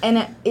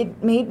 And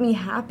it made me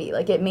happy.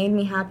 Like, it made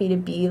me happy to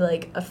be,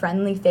 like, a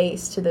friendly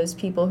face to those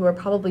people who are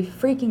probably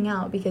freaking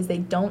out because they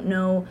don't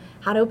know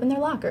how to open their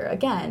locker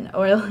again,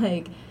 or,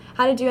 like,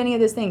 how to do any of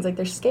those things. Like,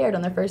 they're scared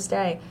on their first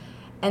day.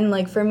 And,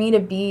 like, for me to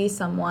be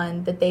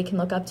someone that they can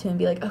look up to and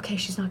be like, okay,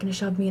 she's not going to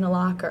shove me in a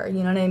locker.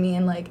 You know what I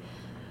mean? Like,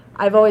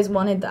 I've always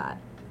wanted that.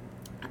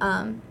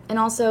 And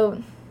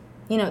also,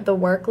 you know, the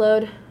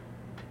workload,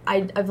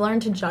 I've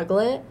learned to juggle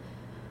it,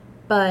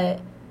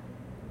 but,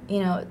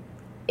 you know,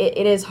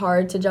 it is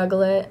hard to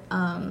juggle it.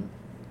 I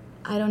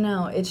don't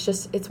know.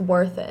 It's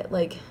worth it.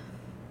 Like,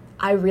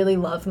 I really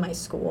love my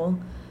school,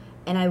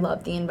 and I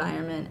love the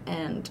environment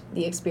and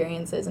the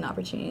experiences and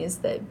opportunities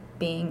that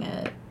being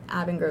a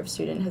Avon Grove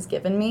student has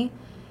given me.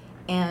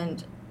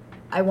 And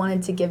I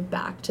wanted to give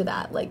back to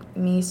that, like,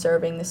 me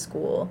serving the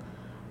school.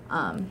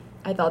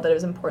 I thought that it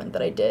was important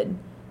that I did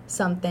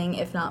something,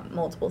 if not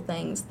multiple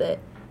things, that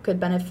could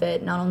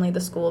benefit not only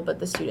the school but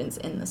the students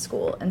in the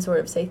school, and sort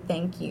of say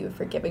thank you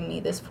for giving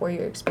me this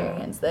 4-year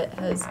experience that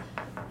has,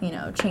 you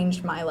know,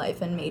 changed my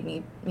life and made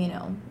me, you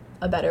know,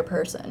 a better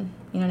person.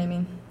 You know what I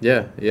mean?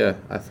 Yeah,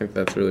 I think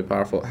that's really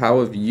powerful. How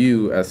have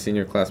you, as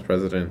senior class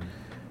president,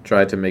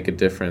 tried to make a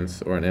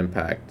difference or an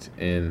impact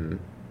in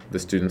the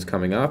students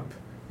coming up?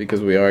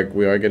 Because we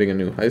are getting a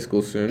new high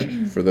school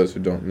soon, for those who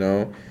don't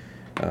know.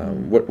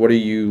 What are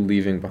you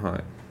leaving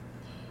behind?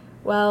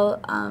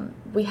 Well,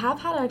 we have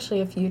had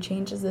actually a few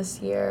changes this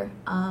year.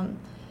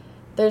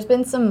 There's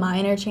been some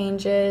minor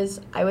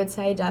changes. I would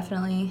say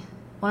definitely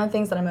one of the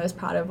things that I'm most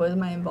proud of was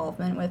my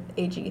involvement with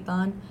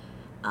AG-thon.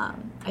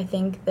 I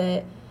think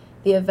that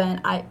the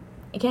event,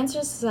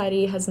 Cancer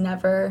Society has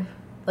never,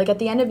 like at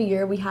the end of a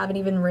year, we haven't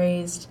even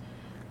raised,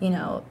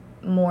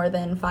 more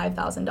than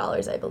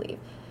 $5,000, I believe.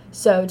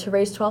 So to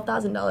raise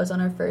 $12,000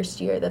 on our first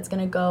year, that's going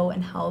to go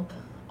and help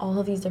all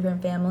of these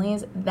different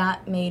families,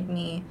 that made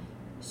me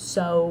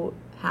so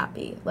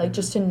happy. Like,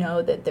 just to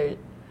know that they're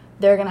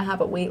going to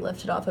have a weight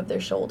lifted off of their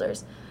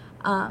shoulders.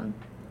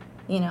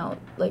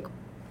 Like,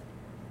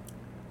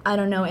 I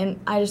don't know, and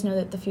I just know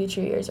that the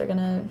future years are going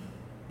to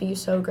be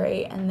so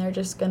great, and they're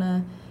just going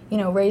to,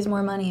 raise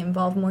more money,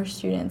 involve more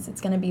students.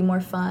 It's going to be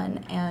more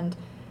fun, and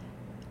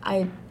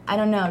I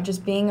don't know,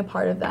 just being a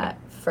part of that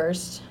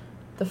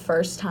the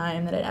first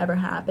time that it ever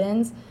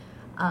happens,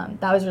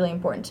 that was really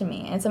important to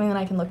me. And it's something that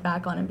I can look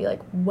back on and be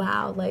like,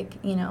 wow, like,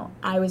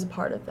 I was a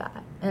part of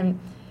that. And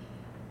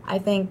I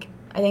think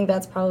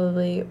that's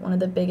probably one of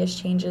the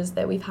biggest changes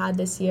that we've had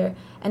this year.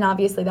 And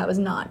obviously that was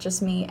not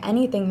just me.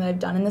 Anything that I've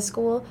done in the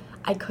school,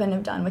 I couldn't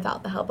have done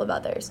without the help of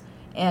others.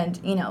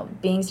 And,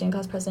 being student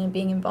class president,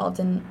 being involved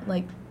in,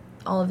 like,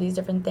 all of these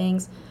different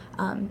things,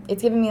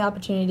 it's given me the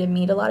opportunity to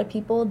meet a lot of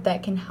people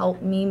that can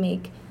help me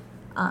make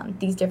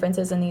these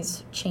differences and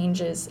these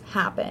changes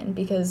happen,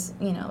 because,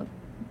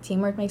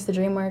 teamwork makes the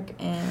dream work,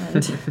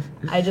 and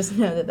I just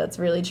know that that's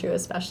really true,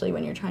 especially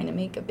when you're trying to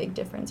make a big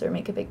difference or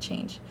make a big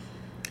change.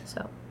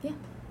 So, yeah.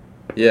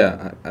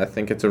 Yeah, I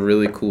think it's a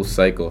really cool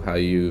cycle how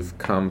you've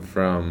come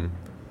from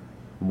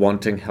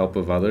wanting help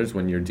of others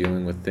when you're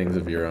dealing with things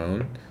of your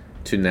own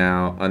to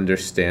now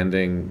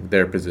understanding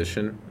their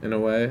position in a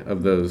way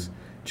of those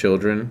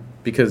children,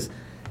 because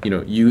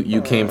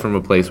you came from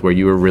a place where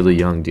you were really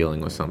young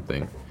dealing with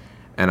something,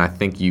 and I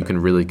think you can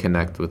really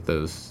connect with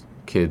those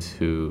kids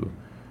who,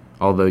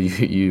 although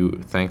you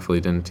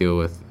thankfully didn't deal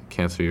with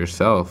cancer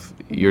yourself,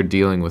 you're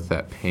dealing with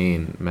that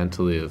pain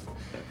mentally of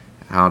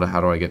how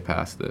do I get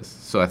past this.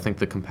 So I think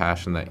the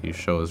compassion that you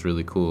show is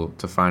really cool,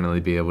 to finally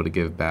be able to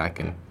give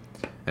back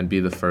and be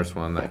the first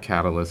one, that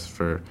catalyst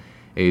for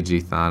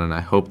AG-thon, and I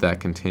hope that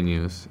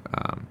continues.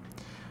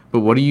 But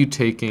what are you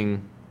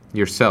taking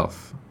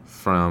yourself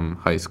from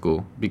high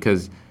school?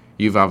 Because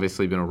you've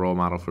obviously been a role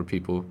model for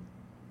people,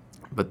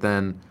 but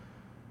then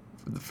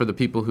for the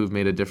people who've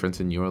made a difference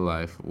in your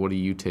life, what are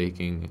you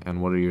taking,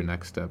 and what are your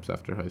next steps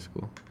after high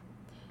school?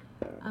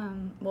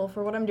 Well,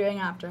 for what I'm doing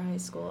after high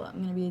school,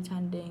 I'm going to be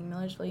attending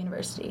Millersville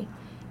University,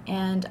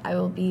 and I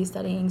will be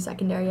studying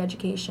secondary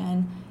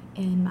education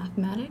in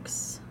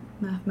mathematics.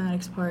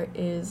 Mathematics part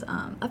is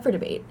up for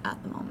debate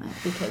at the moment,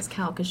 because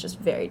calc is just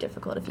very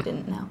difficult if you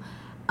didn't know.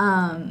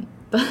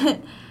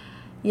 But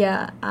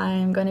yeah,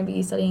 I'm going to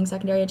be studying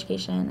secondary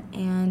education,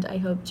 and I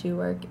hope to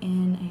work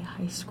in a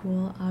high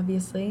school,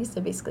 obviously.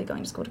 So basically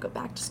going to school to go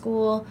back to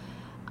school,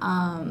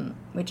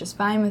 which is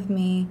fine with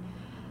me.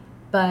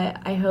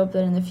 But I hope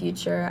that in the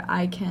future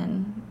I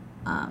can,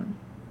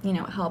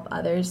 help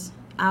others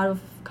out of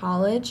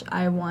college.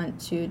 I want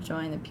to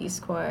join the Peace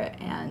Corps,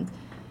 and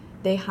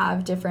they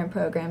have different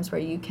programs where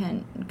you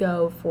can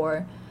go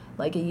for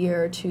like a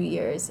year or 2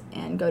 years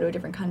and go to a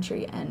different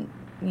country and,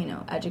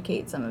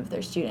 educate some of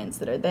their students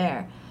that are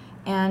there.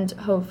 And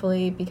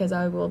hopefully, because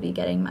I will be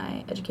getting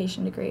my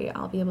education degree,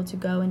 I'll be able to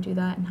go and do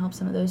that and help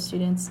some of those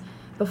students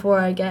before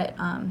I get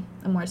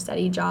a more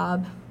steady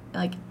job,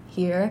 like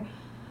here.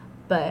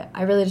 But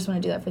I really just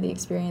want to do that for the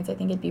experience. I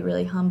think it'd be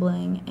really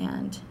humbling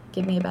and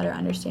give me a better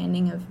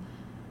understanding of,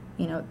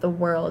 the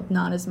world,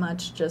 not as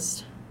much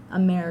just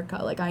America.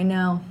 Like, I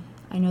know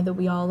that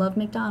we all love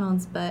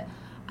McDonald's, but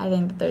I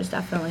think that there's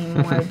definitely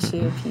more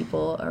to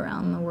people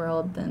around the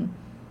world than,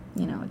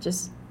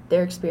 just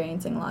they're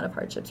experiencing a lot of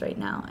hardships right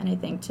now. And I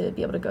think to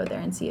be able to go there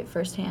and see it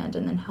firsthand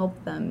and then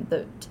help them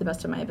to the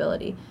best of my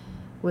ability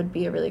would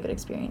be a really good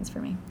experience for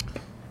me.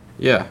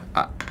 Yeah,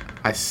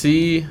 I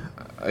see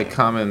a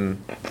common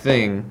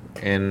thing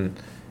in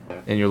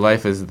your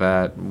life is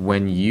that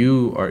when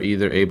you are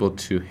either able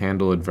to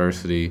handle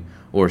adversity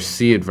or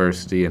see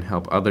adversity and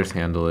help others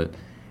handle it,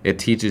 it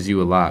teaches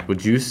you a lot.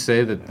 Would you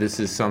say that this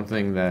is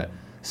something that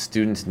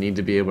students need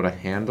to be able to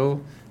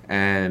handle?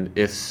 And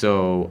if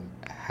so,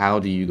 how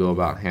do you go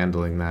about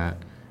handling that?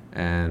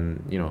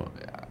 And,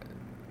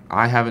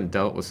 I haven't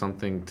dealt with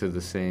something to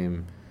the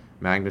same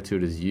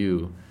magnitude as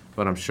you,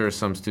 but I'm sure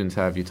some students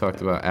have. You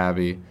talked about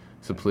Abby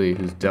Suplee,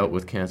 who's dealt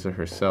with cancer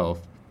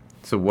herself.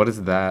 So what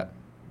is that?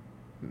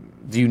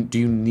 Do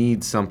you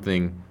need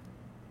something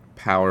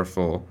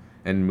powerful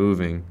and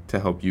moving to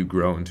help you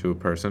grow into a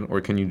person,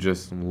 or can you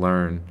just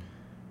learn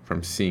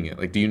from seeing it?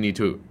 Like, do you need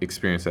to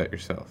experience that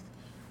yourself?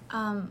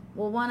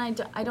 Well, one,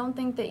 I don't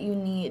think that you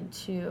need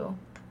to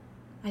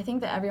I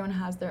think that everyone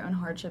has their own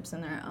hardships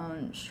and their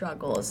own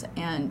struggles,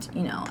 and,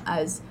 you know,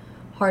 as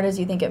hard as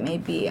you think it may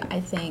be,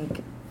 I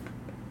think,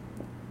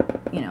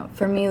 you know,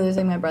 for me,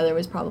 losing my brother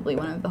was probably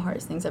one of the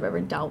hardest things I've ever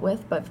dealt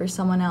with, but for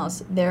someone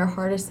else, their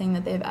hardest thing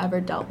that they've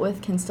ever dealt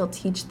with can still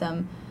teach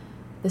them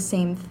the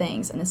same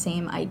things and the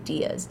same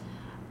ideas.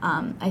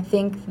 I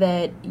think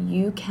that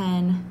you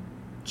can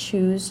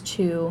choose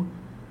to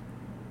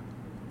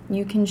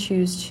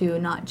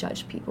not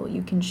judge people.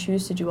 You can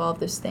choose to do all of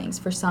those things.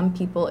 For some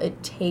people,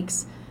 it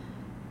takes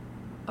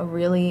a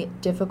really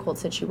difficult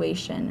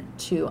situation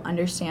to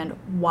understand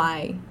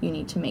why you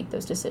need to make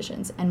those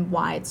decisions and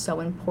why it's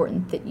so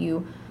important that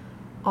you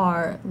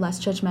are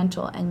less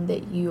judgmental and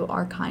that you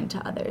are kind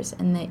to others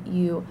and that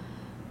you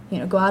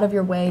know, go out of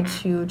your way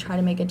to try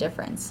to make a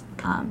difference.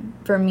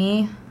 For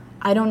me,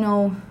 I don't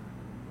know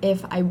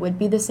if I would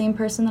be the same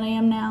person that I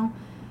am now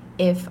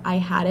if I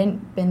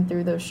hadn't been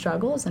through those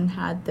struggles and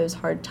had those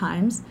hard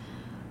times,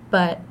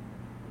 but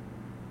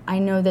I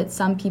know that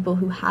some people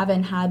who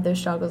haven't had those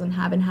struggles and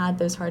haven't had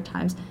those hard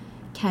times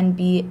can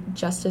be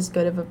just as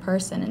good of a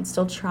person and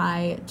still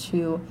try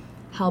to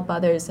help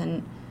others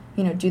and,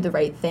 you know, do the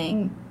right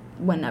thing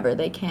whenever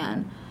they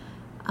can.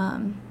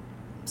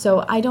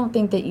 So I don't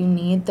think that you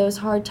need those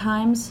hard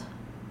times,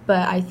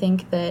 but I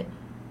think that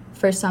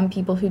for some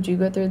people who do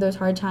go through those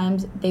hard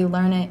times, they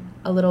learn it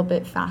a little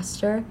bit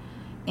faster,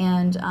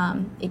 and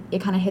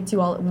it kind of hits you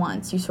all at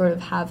once. You sort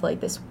of have like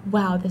this,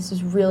 wow, this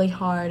is really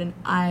hard, and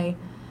I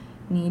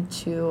need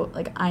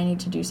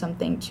to do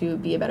something to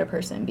be a better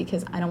person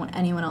because I don't want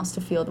anyone else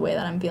to feel the way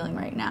that I'm feeling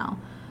right now.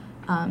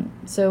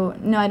 So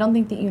no, I don't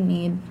think that you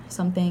need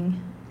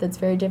something that's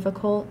very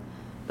difficult,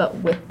 but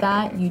with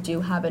that, you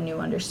do have a new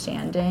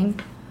understanding.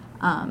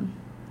 And,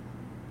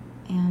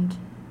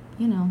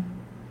 you know,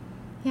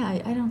 yeah,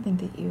 I don't think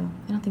that you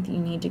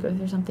need to go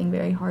through something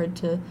very hard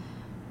to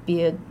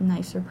be a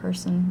nicer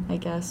person, I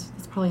guess.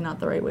 It's probably not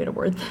the right way to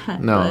word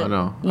that. No, but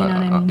no. You know what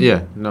I mean?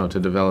 Yeah, no, to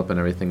develop and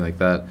everything like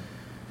that.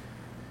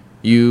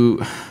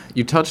 You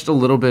touched a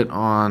little bit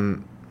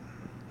on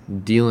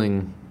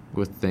dealing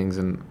with things,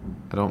 and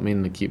I don't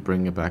mean to keep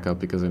bringing it back up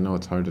because I know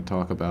it's hard to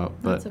talk about,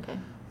 but That's okay.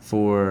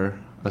 for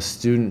a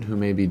student who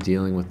may be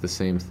dealing with the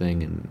same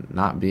thing and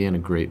not be in a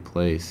great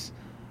place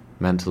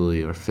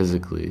mentally or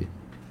physically,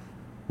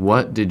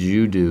 what did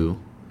you do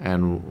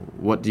and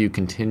what do you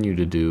continue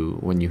to do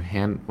when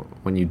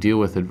you deal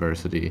with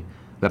adversity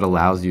that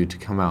allows you to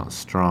come out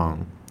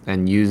strong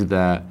and use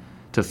that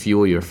to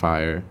fuel your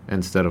fire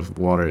instead of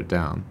water it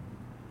down?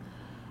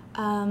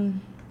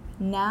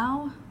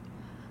 Now,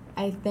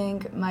 I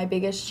think my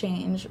biggest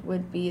change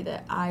would be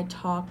that I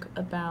talk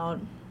about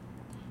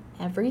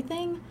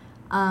everything.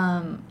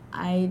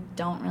 I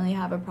don't really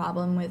have a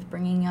problem with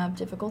bringing up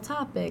difficult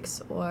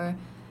topics or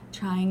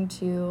trying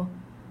to,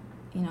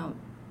 you know,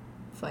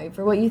 fight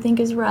for what you think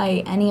is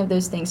right, any of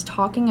those things.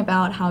 Talking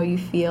about how you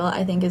feel,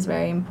 I think, is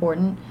very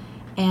important.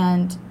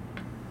 And,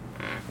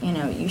 you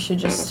know, you should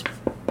just,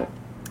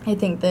 I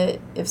think that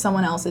if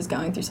someone else is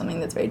going through something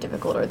that's very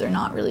difficult or they're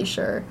not really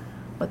sure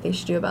what they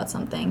should do about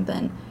something,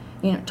 then,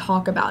 you know,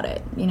 talk about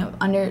it. You know,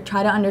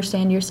 try to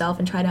understand yourself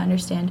and try to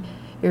understand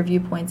your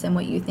viewpoints and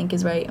what you think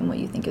is right and what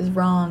you think is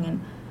wrong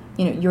and,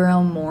 you know, your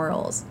own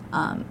morals.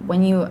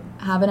 When you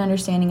have an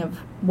understanding of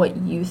what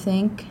you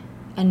think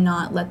and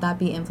not let that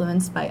be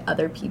influenced by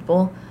other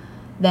people,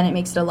 then it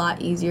makes it a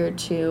lot easier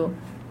to,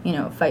 you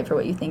know, fight for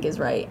what you think is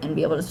right and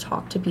be able to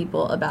talk to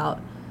people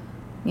about,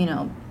 you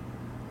know,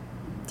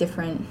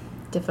 different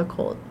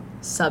difficult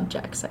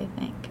subjects, I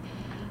think.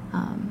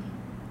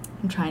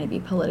 I'm trying to be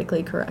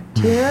politically correct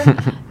here,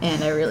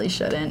 and I really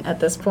shouldn't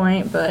at this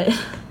point, but,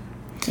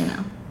 you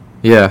know.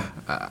 Yeah,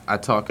 I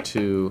talked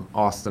to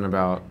Austin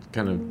about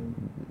kind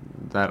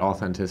of that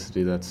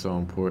authenticity that's so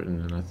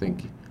important, and I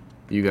think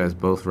you guys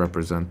both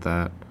represent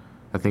that.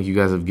 I think you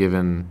guys have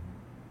given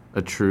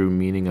a true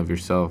meaning of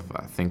yourself.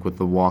 I think with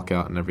the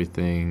walkout and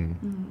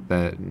everything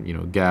that, you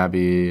know,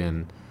 Gabby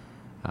and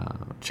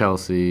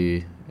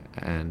Chelsea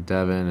and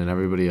Devin and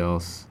everybody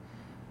else,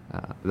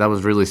 that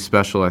was really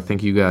special. I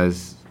think you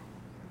guys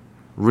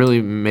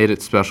really made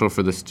it special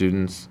for the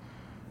students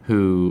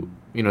who,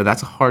 you know,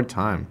 that's a hard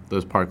time,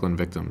 those Parkland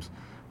victims.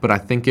 But I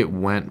think it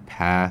went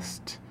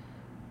past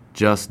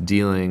just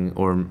dealing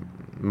or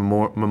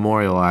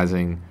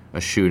memorializing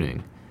a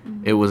shooting.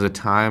 It was a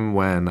time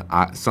when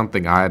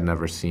something I had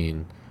never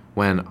seen,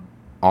 when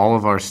all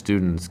of our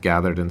students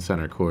gathered in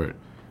center court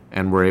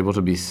and were able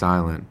to be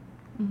silent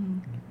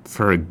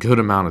for a good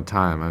amount of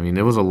time. I mean,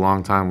 it was a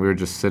long time. We were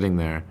just sitting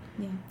there.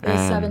 Yeah, it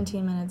was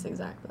 17 minutes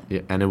exactly.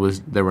 Yeah, and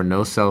there were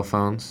no cell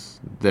phones,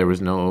 there was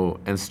no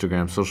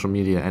Instagram, social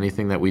media,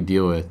 anything that we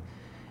deal with.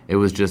 It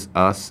was just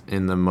us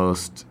in the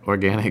most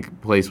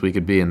organic place we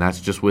could be, and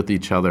that's just with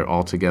each other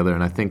all together.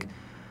 And I think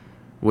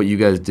what you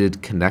guys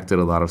did connected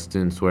a lot of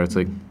students where it's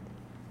like,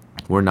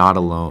 we're not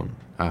alone.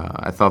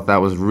 I thought that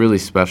was really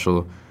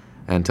special,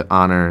 and to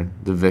honor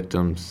the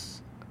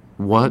victims.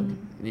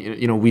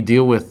 You know, we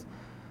deal with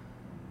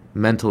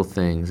mental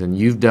things, and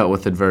you've dealt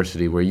with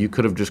adversity where you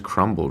could have just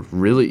crumbled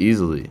really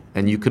easily,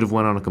 and you could have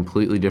went on a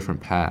completely different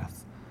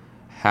path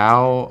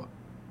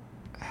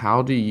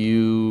how do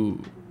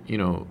you,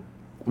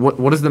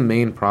 what is the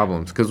main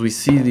problems? Because we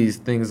see these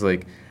things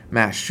like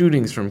mass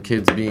shootings from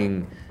kids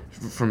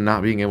from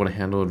not being able to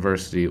handle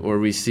adversity, or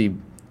we see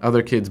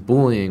other kids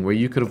bullying where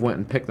you could have went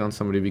and picked on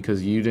somebody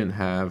because you didn't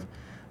have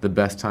the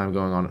best time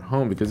going on at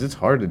home, because it's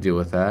hard to deal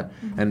with that.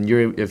 Mm-hmm.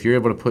 And if you're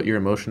able to put your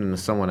emotion into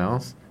someone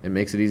else, it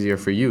makes it easier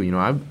for you.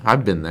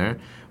 I've been there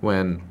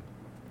when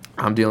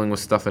I'm dealing with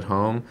stuff at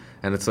home,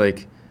 and it's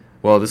like,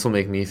 well, this will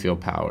make me feel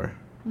power.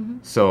 Mm-hmm.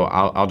 So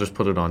I'll just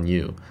put it on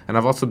you. And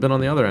I've also been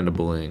on the other end of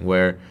bullying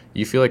where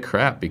you feel like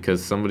crap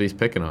because somebody's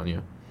picking on you.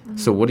 Mm-hmm.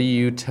 So what do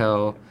you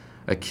tell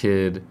a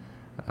kid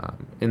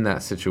in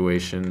that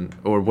situation,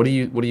 or what do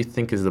you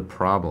think is the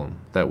problem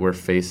that we're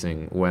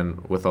facing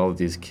with all of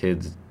these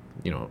kids,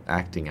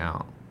 acting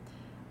out?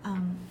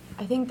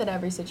 I think that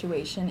every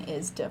situation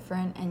is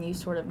different, and you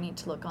sort of need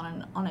to look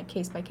on a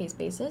case-by-case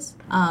basis.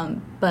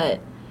 But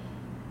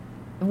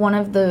one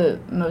of the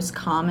most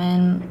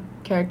common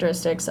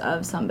characteristics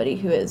of somebody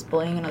who is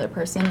bullying another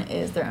person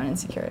is their own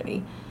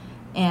insecurity,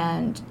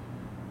 and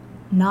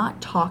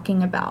not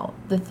talking about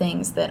the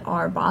things that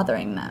are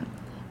bothering them.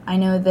 I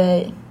know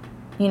that,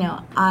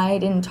 I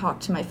didn't talk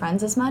to my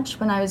friends as much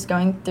when I was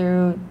going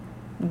through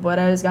what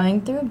I was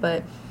going through,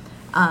 but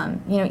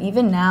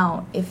even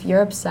now, if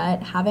you're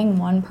upset, having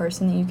one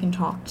person that you can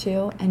talk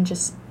to and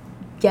just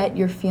get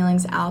your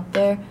feelings out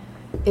there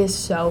is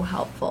so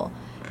helpful.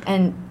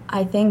 And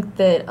I think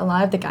that a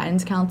lot of the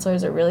guidance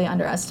counselors are really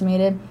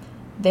underestimated.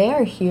 They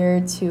are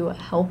here to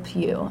help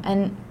you,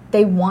 and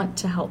they want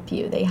to help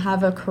you. They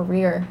have a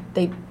career.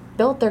 They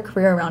built their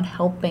career around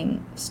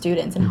helping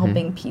students and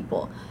helping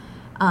people.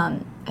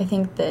 I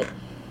think that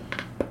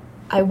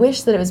I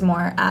wish that it was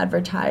more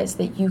advertised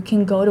that you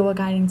can go to a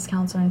guidance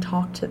counselor and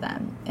talk to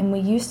them. And we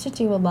used to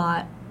do a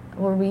lot,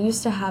 or we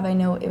used to have, I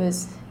know it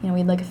was,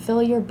 we'd like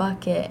fill your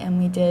bucket, and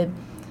we did,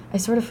 I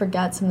sort of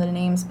forget some of the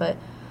names, but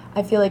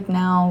I feel like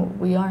now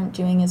we aren't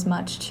doing as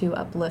much to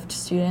uplift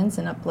students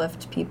and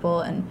uplift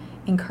people and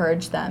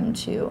encourage them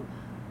to,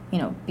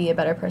 be a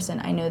better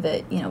person. I know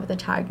that, with the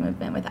tag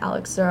movement with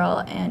Alex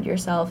Zerl and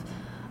yourself,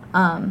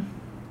 I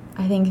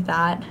think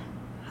that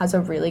has a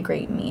really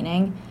great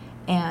meaning,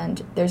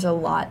 and there's a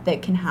lot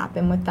that can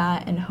happen with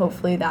that, and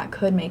hopefully that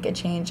could make a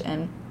change,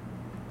 and,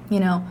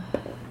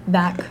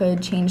 that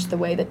could change the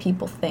way that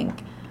people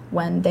think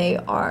when they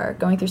are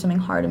going through something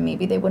hard, and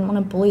maybe they wouldn't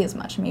want to bully as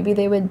much. Maybe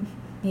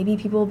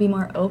people will be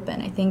more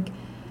open. I think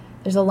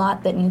there's a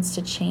lot that needs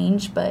to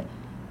change, but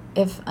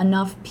if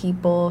enough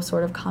people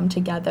sort of come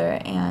together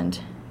and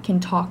can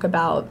talk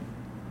about,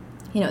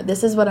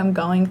 this is what I'm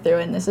going through,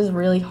 and this is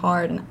really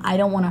hard, and I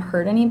don't want to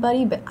hurt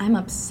anybody, but I'm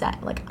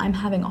upset, like I'm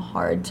having a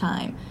hard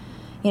time.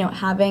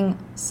 Having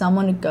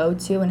someone to go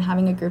to and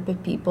having a group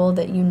of people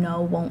that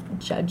won't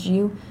judge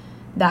you,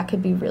 that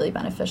could be really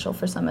beneficial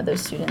for some of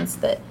those students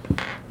that,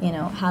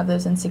 have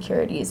those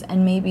insecurities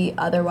and maybe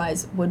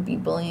otherwise would be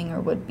bullying or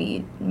would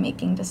be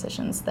making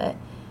decisions that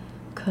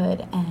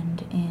could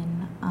end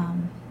in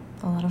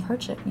a lot of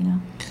hardship,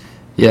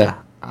 Yeah,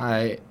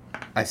 I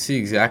see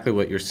exactly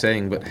what you're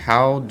saying, but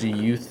how do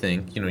you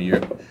think,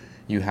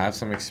 you have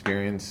some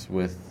experience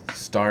with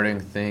starting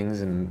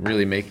things and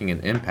really making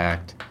an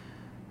impact.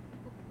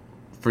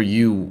 For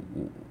you,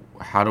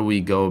 how do we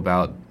go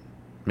about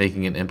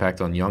making an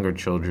impact on younger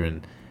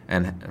children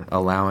and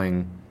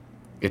allowing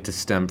it to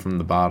stem from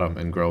the bottom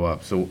and grow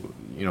up? So,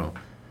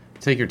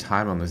 take your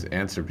time on this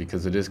answer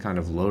because it is kind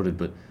of loaded,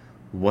 but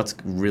what's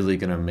really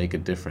going to make a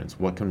difference?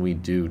 What can we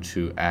do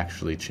to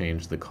actually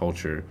change the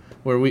culture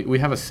where we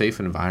have a safe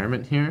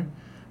environment here,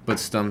 but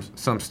some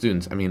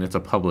students, it's a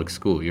public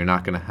school. You're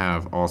not going to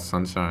have all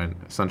sunshine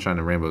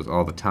and rainbows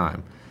all the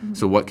time. Mm-hmm.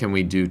 So what can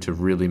we do to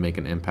really make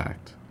an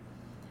impact?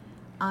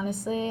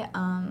 Honestly,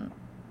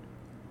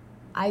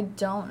 I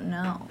don't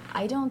know.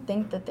 I don't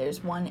think that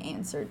there's one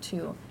answer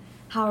to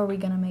how are we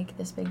going to make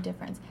this big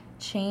difference.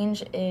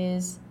 Change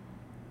is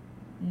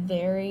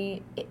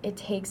it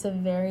takes a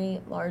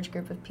very large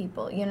group of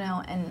people,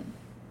 and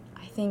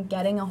I think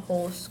getting a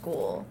whole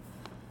school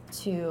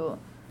to,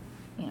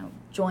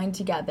 join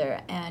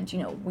together and,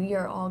 we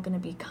are all going to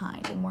be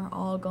kind and we're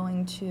all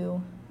going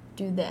to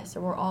do this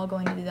or we're all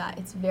going to do that.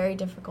 It's very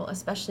difficult,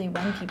 especially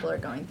when people are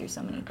going through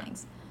so many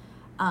things.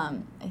 I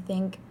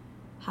think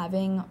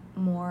having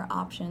more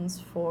options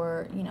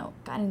for,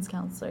 guidance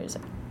counselors,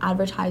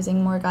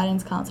 advertising more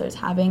guidance counselors,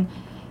 having,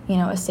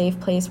 a safe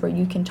place where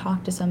you can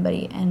talk to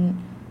somebody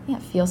and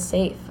feel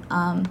safe.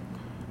 And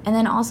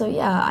then also,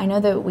 I know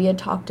that we had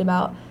talked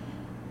about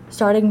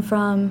starting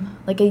from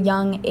like a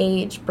young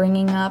age,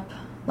 bringing up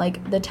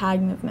like the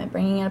tag movement,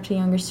 bringing it up to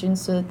younger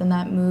students so that then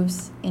that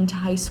moves into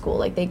high school.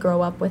 Like they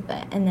grow up with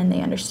it and then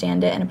they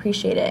understand it and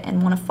appreciate it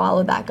and want to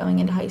follow that going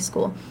into high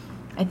school.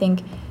 I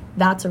think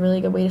that's a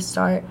really good way to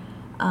start.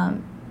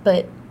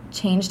 But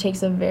change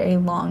takes a very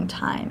long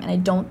time. And I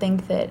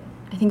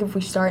think if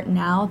we start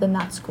now, then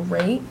that's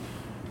great.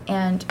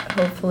 And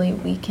hopefully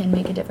we can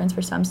make a difference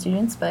for some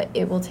students, but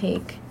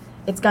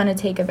it's going to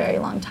take a very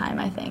long time,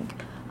 I think,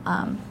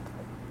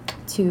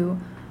 to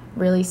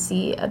really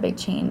see a big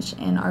change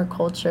in our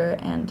culture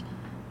and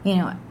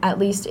at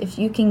least if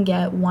you can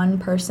get one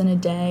person a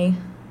day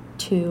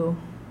to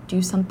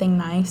do something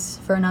nice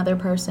for another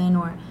person,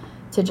 or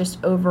to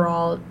just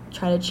overall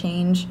try to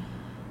change,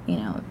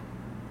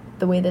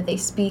 the way that they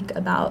speak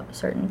about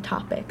certain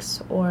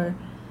topics, or,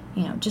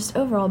 just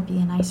overall be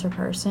a nicer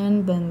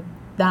person, then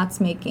that's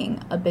making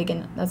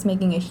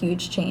a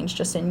huge change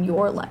just in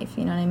your life,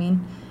 you know what I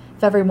mean?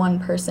 If every one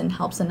person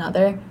helps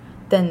another,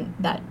 then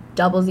that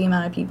doubles the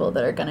amount of people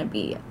that are going to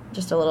be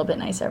just a little bit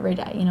nicer every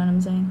day, you know what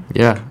I'm saying?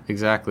 Yeah,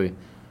 exactly.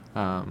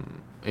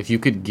 If you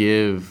could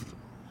give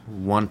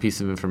one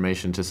piece of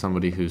information to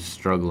somebody who's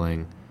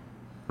struggling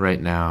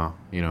right now,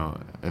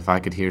 if I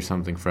could hear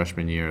something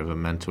freshman year of a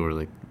mentor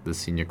like the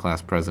senior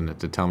class president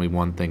to tell me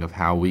one thing of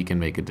how we can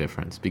make a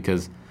difference,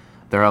 because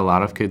there are a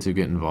lot of kids who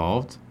get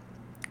involved,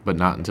 but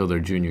not until their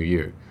junior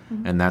year.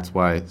 Mm-hmm. And that's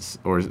why,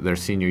 or their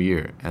senior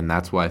year, and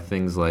that's why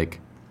things like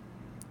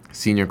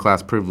senior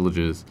class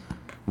privileges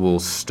will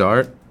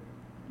start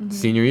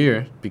senior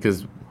year,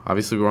 because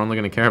obviously we're only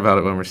going to care about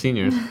it when we're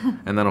seniors,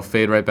 and then it'll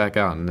fade right back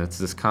out, and it's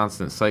this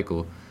constant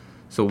cycle.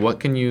 So what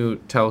can you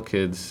tell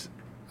kids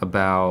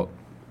about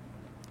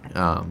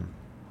how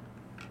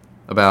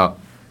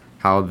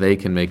they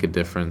can make a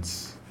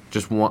difference?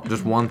 Just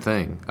one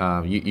thing.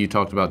 You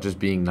talked about just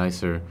being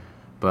nicer,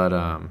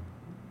 but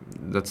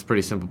that's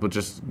pretty simple. But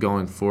just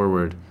going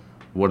forward,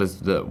 what is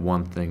the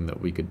one thing that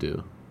we could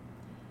do?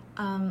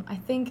 I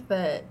think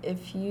that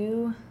if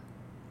you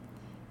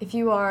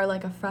are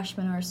like a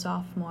freshman or a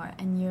sophomore,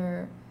 and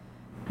you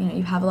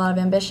have a lot of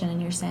ambition,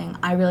 and you're saying,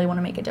 I really want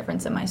to make a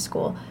difference in my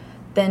school,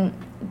 then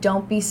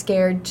don't be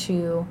scared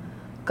to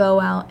go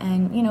out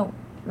and,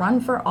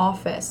 run for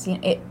office.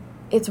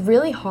 It's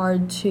really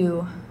hard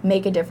to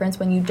make a difference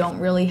when you don't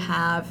really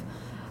have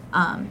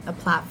a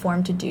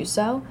platform to do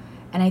so.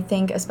 And I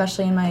think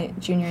especially in my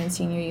junior and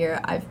senior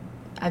year,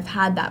 I've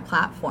had that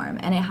platform,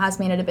 and it has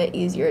made it a bit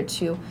easier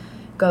to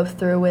go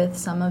through with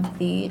some of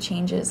the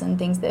changes and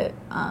things that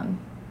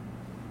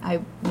I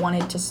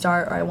wanted to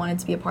start, or I wanted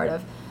to be a part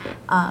of.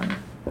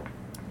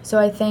 So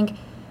I think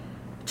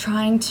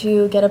trying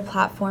to get a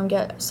platform,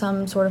 get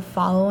some sort of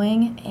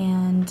following,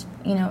 and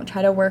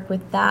try to work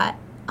with that.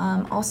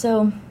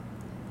 Also,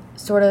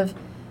 sort of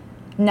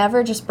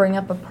never just bring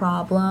up a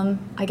problem.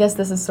 I guess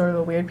this is sort of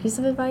a weird piece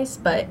of advice,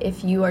 but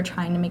if you are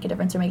trying to make a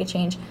difference or make a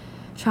change,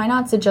 try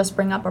not to just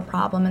bring up a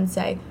problem and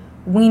say,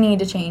 we need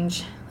to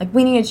change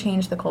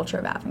the culture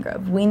of Avon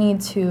Grove. We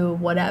need to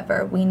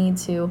whatever. We need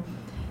to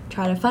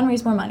try to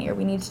fundraise more money, or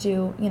we need to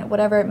do,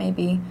 whatever it may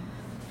be.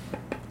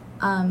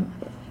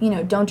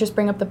 Don't just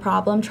bring up the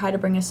problem. Try to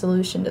bring a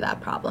solution to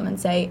that problem and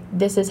say,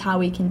 this is how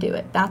we can do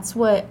it. That's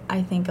what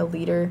I think a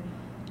leader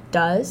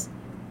does,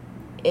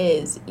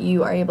 is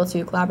you are able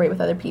to collaborate with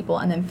other people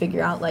and then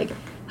figure out,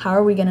 how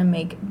are we going to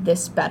make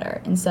this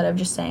better? Instead of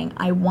just saying,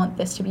 I want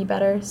this to be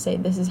better, say,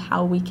 this is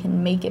how we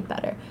can make it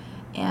better.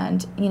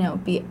 And,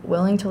 be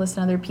willing to listen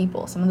to other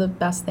people. Some of the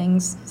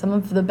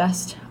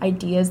best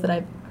ideas that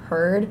I've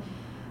heard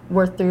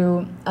were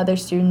through other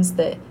students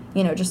that,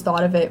 just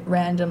thought of it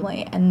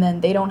randomly, and then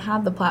they don't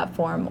have the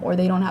platform, or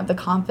they don't have the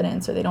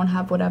confidence, or they don't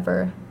have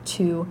whatever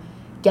to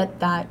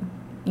get that,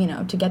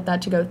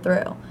 to go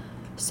through.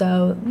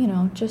 So,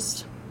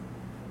 just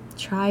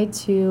try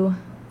to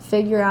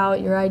figure out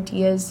your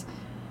ideas,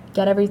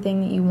 get everything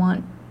that you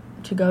want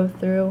to go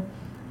through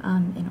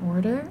in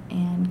order,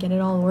 and get it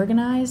all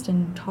organized,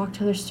 and talk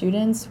to other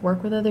students,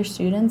 work with other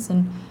students,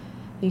 and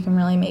you can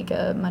really make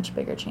a much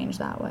bigger change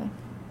that way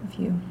if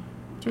you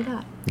do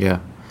that. Yeah.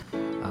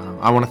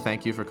 I want to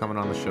thank you for coming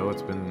on the show.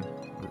 It's been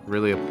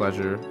really a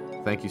pleasure.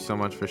 Thank you so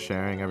much for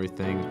sharing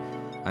everything.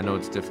 I know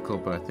it's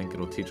difficult, but I think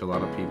it'll teach a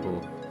lot of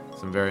people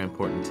some very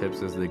important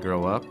tips as they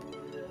grow up.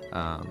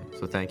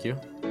 So thank you.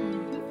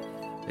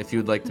 If you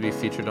would like to be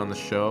featured on the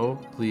show,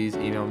 please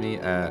email me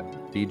at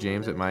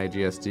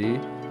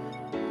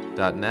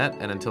bjames@myagsd.net.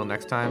 And until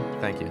next time,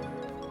 thank you.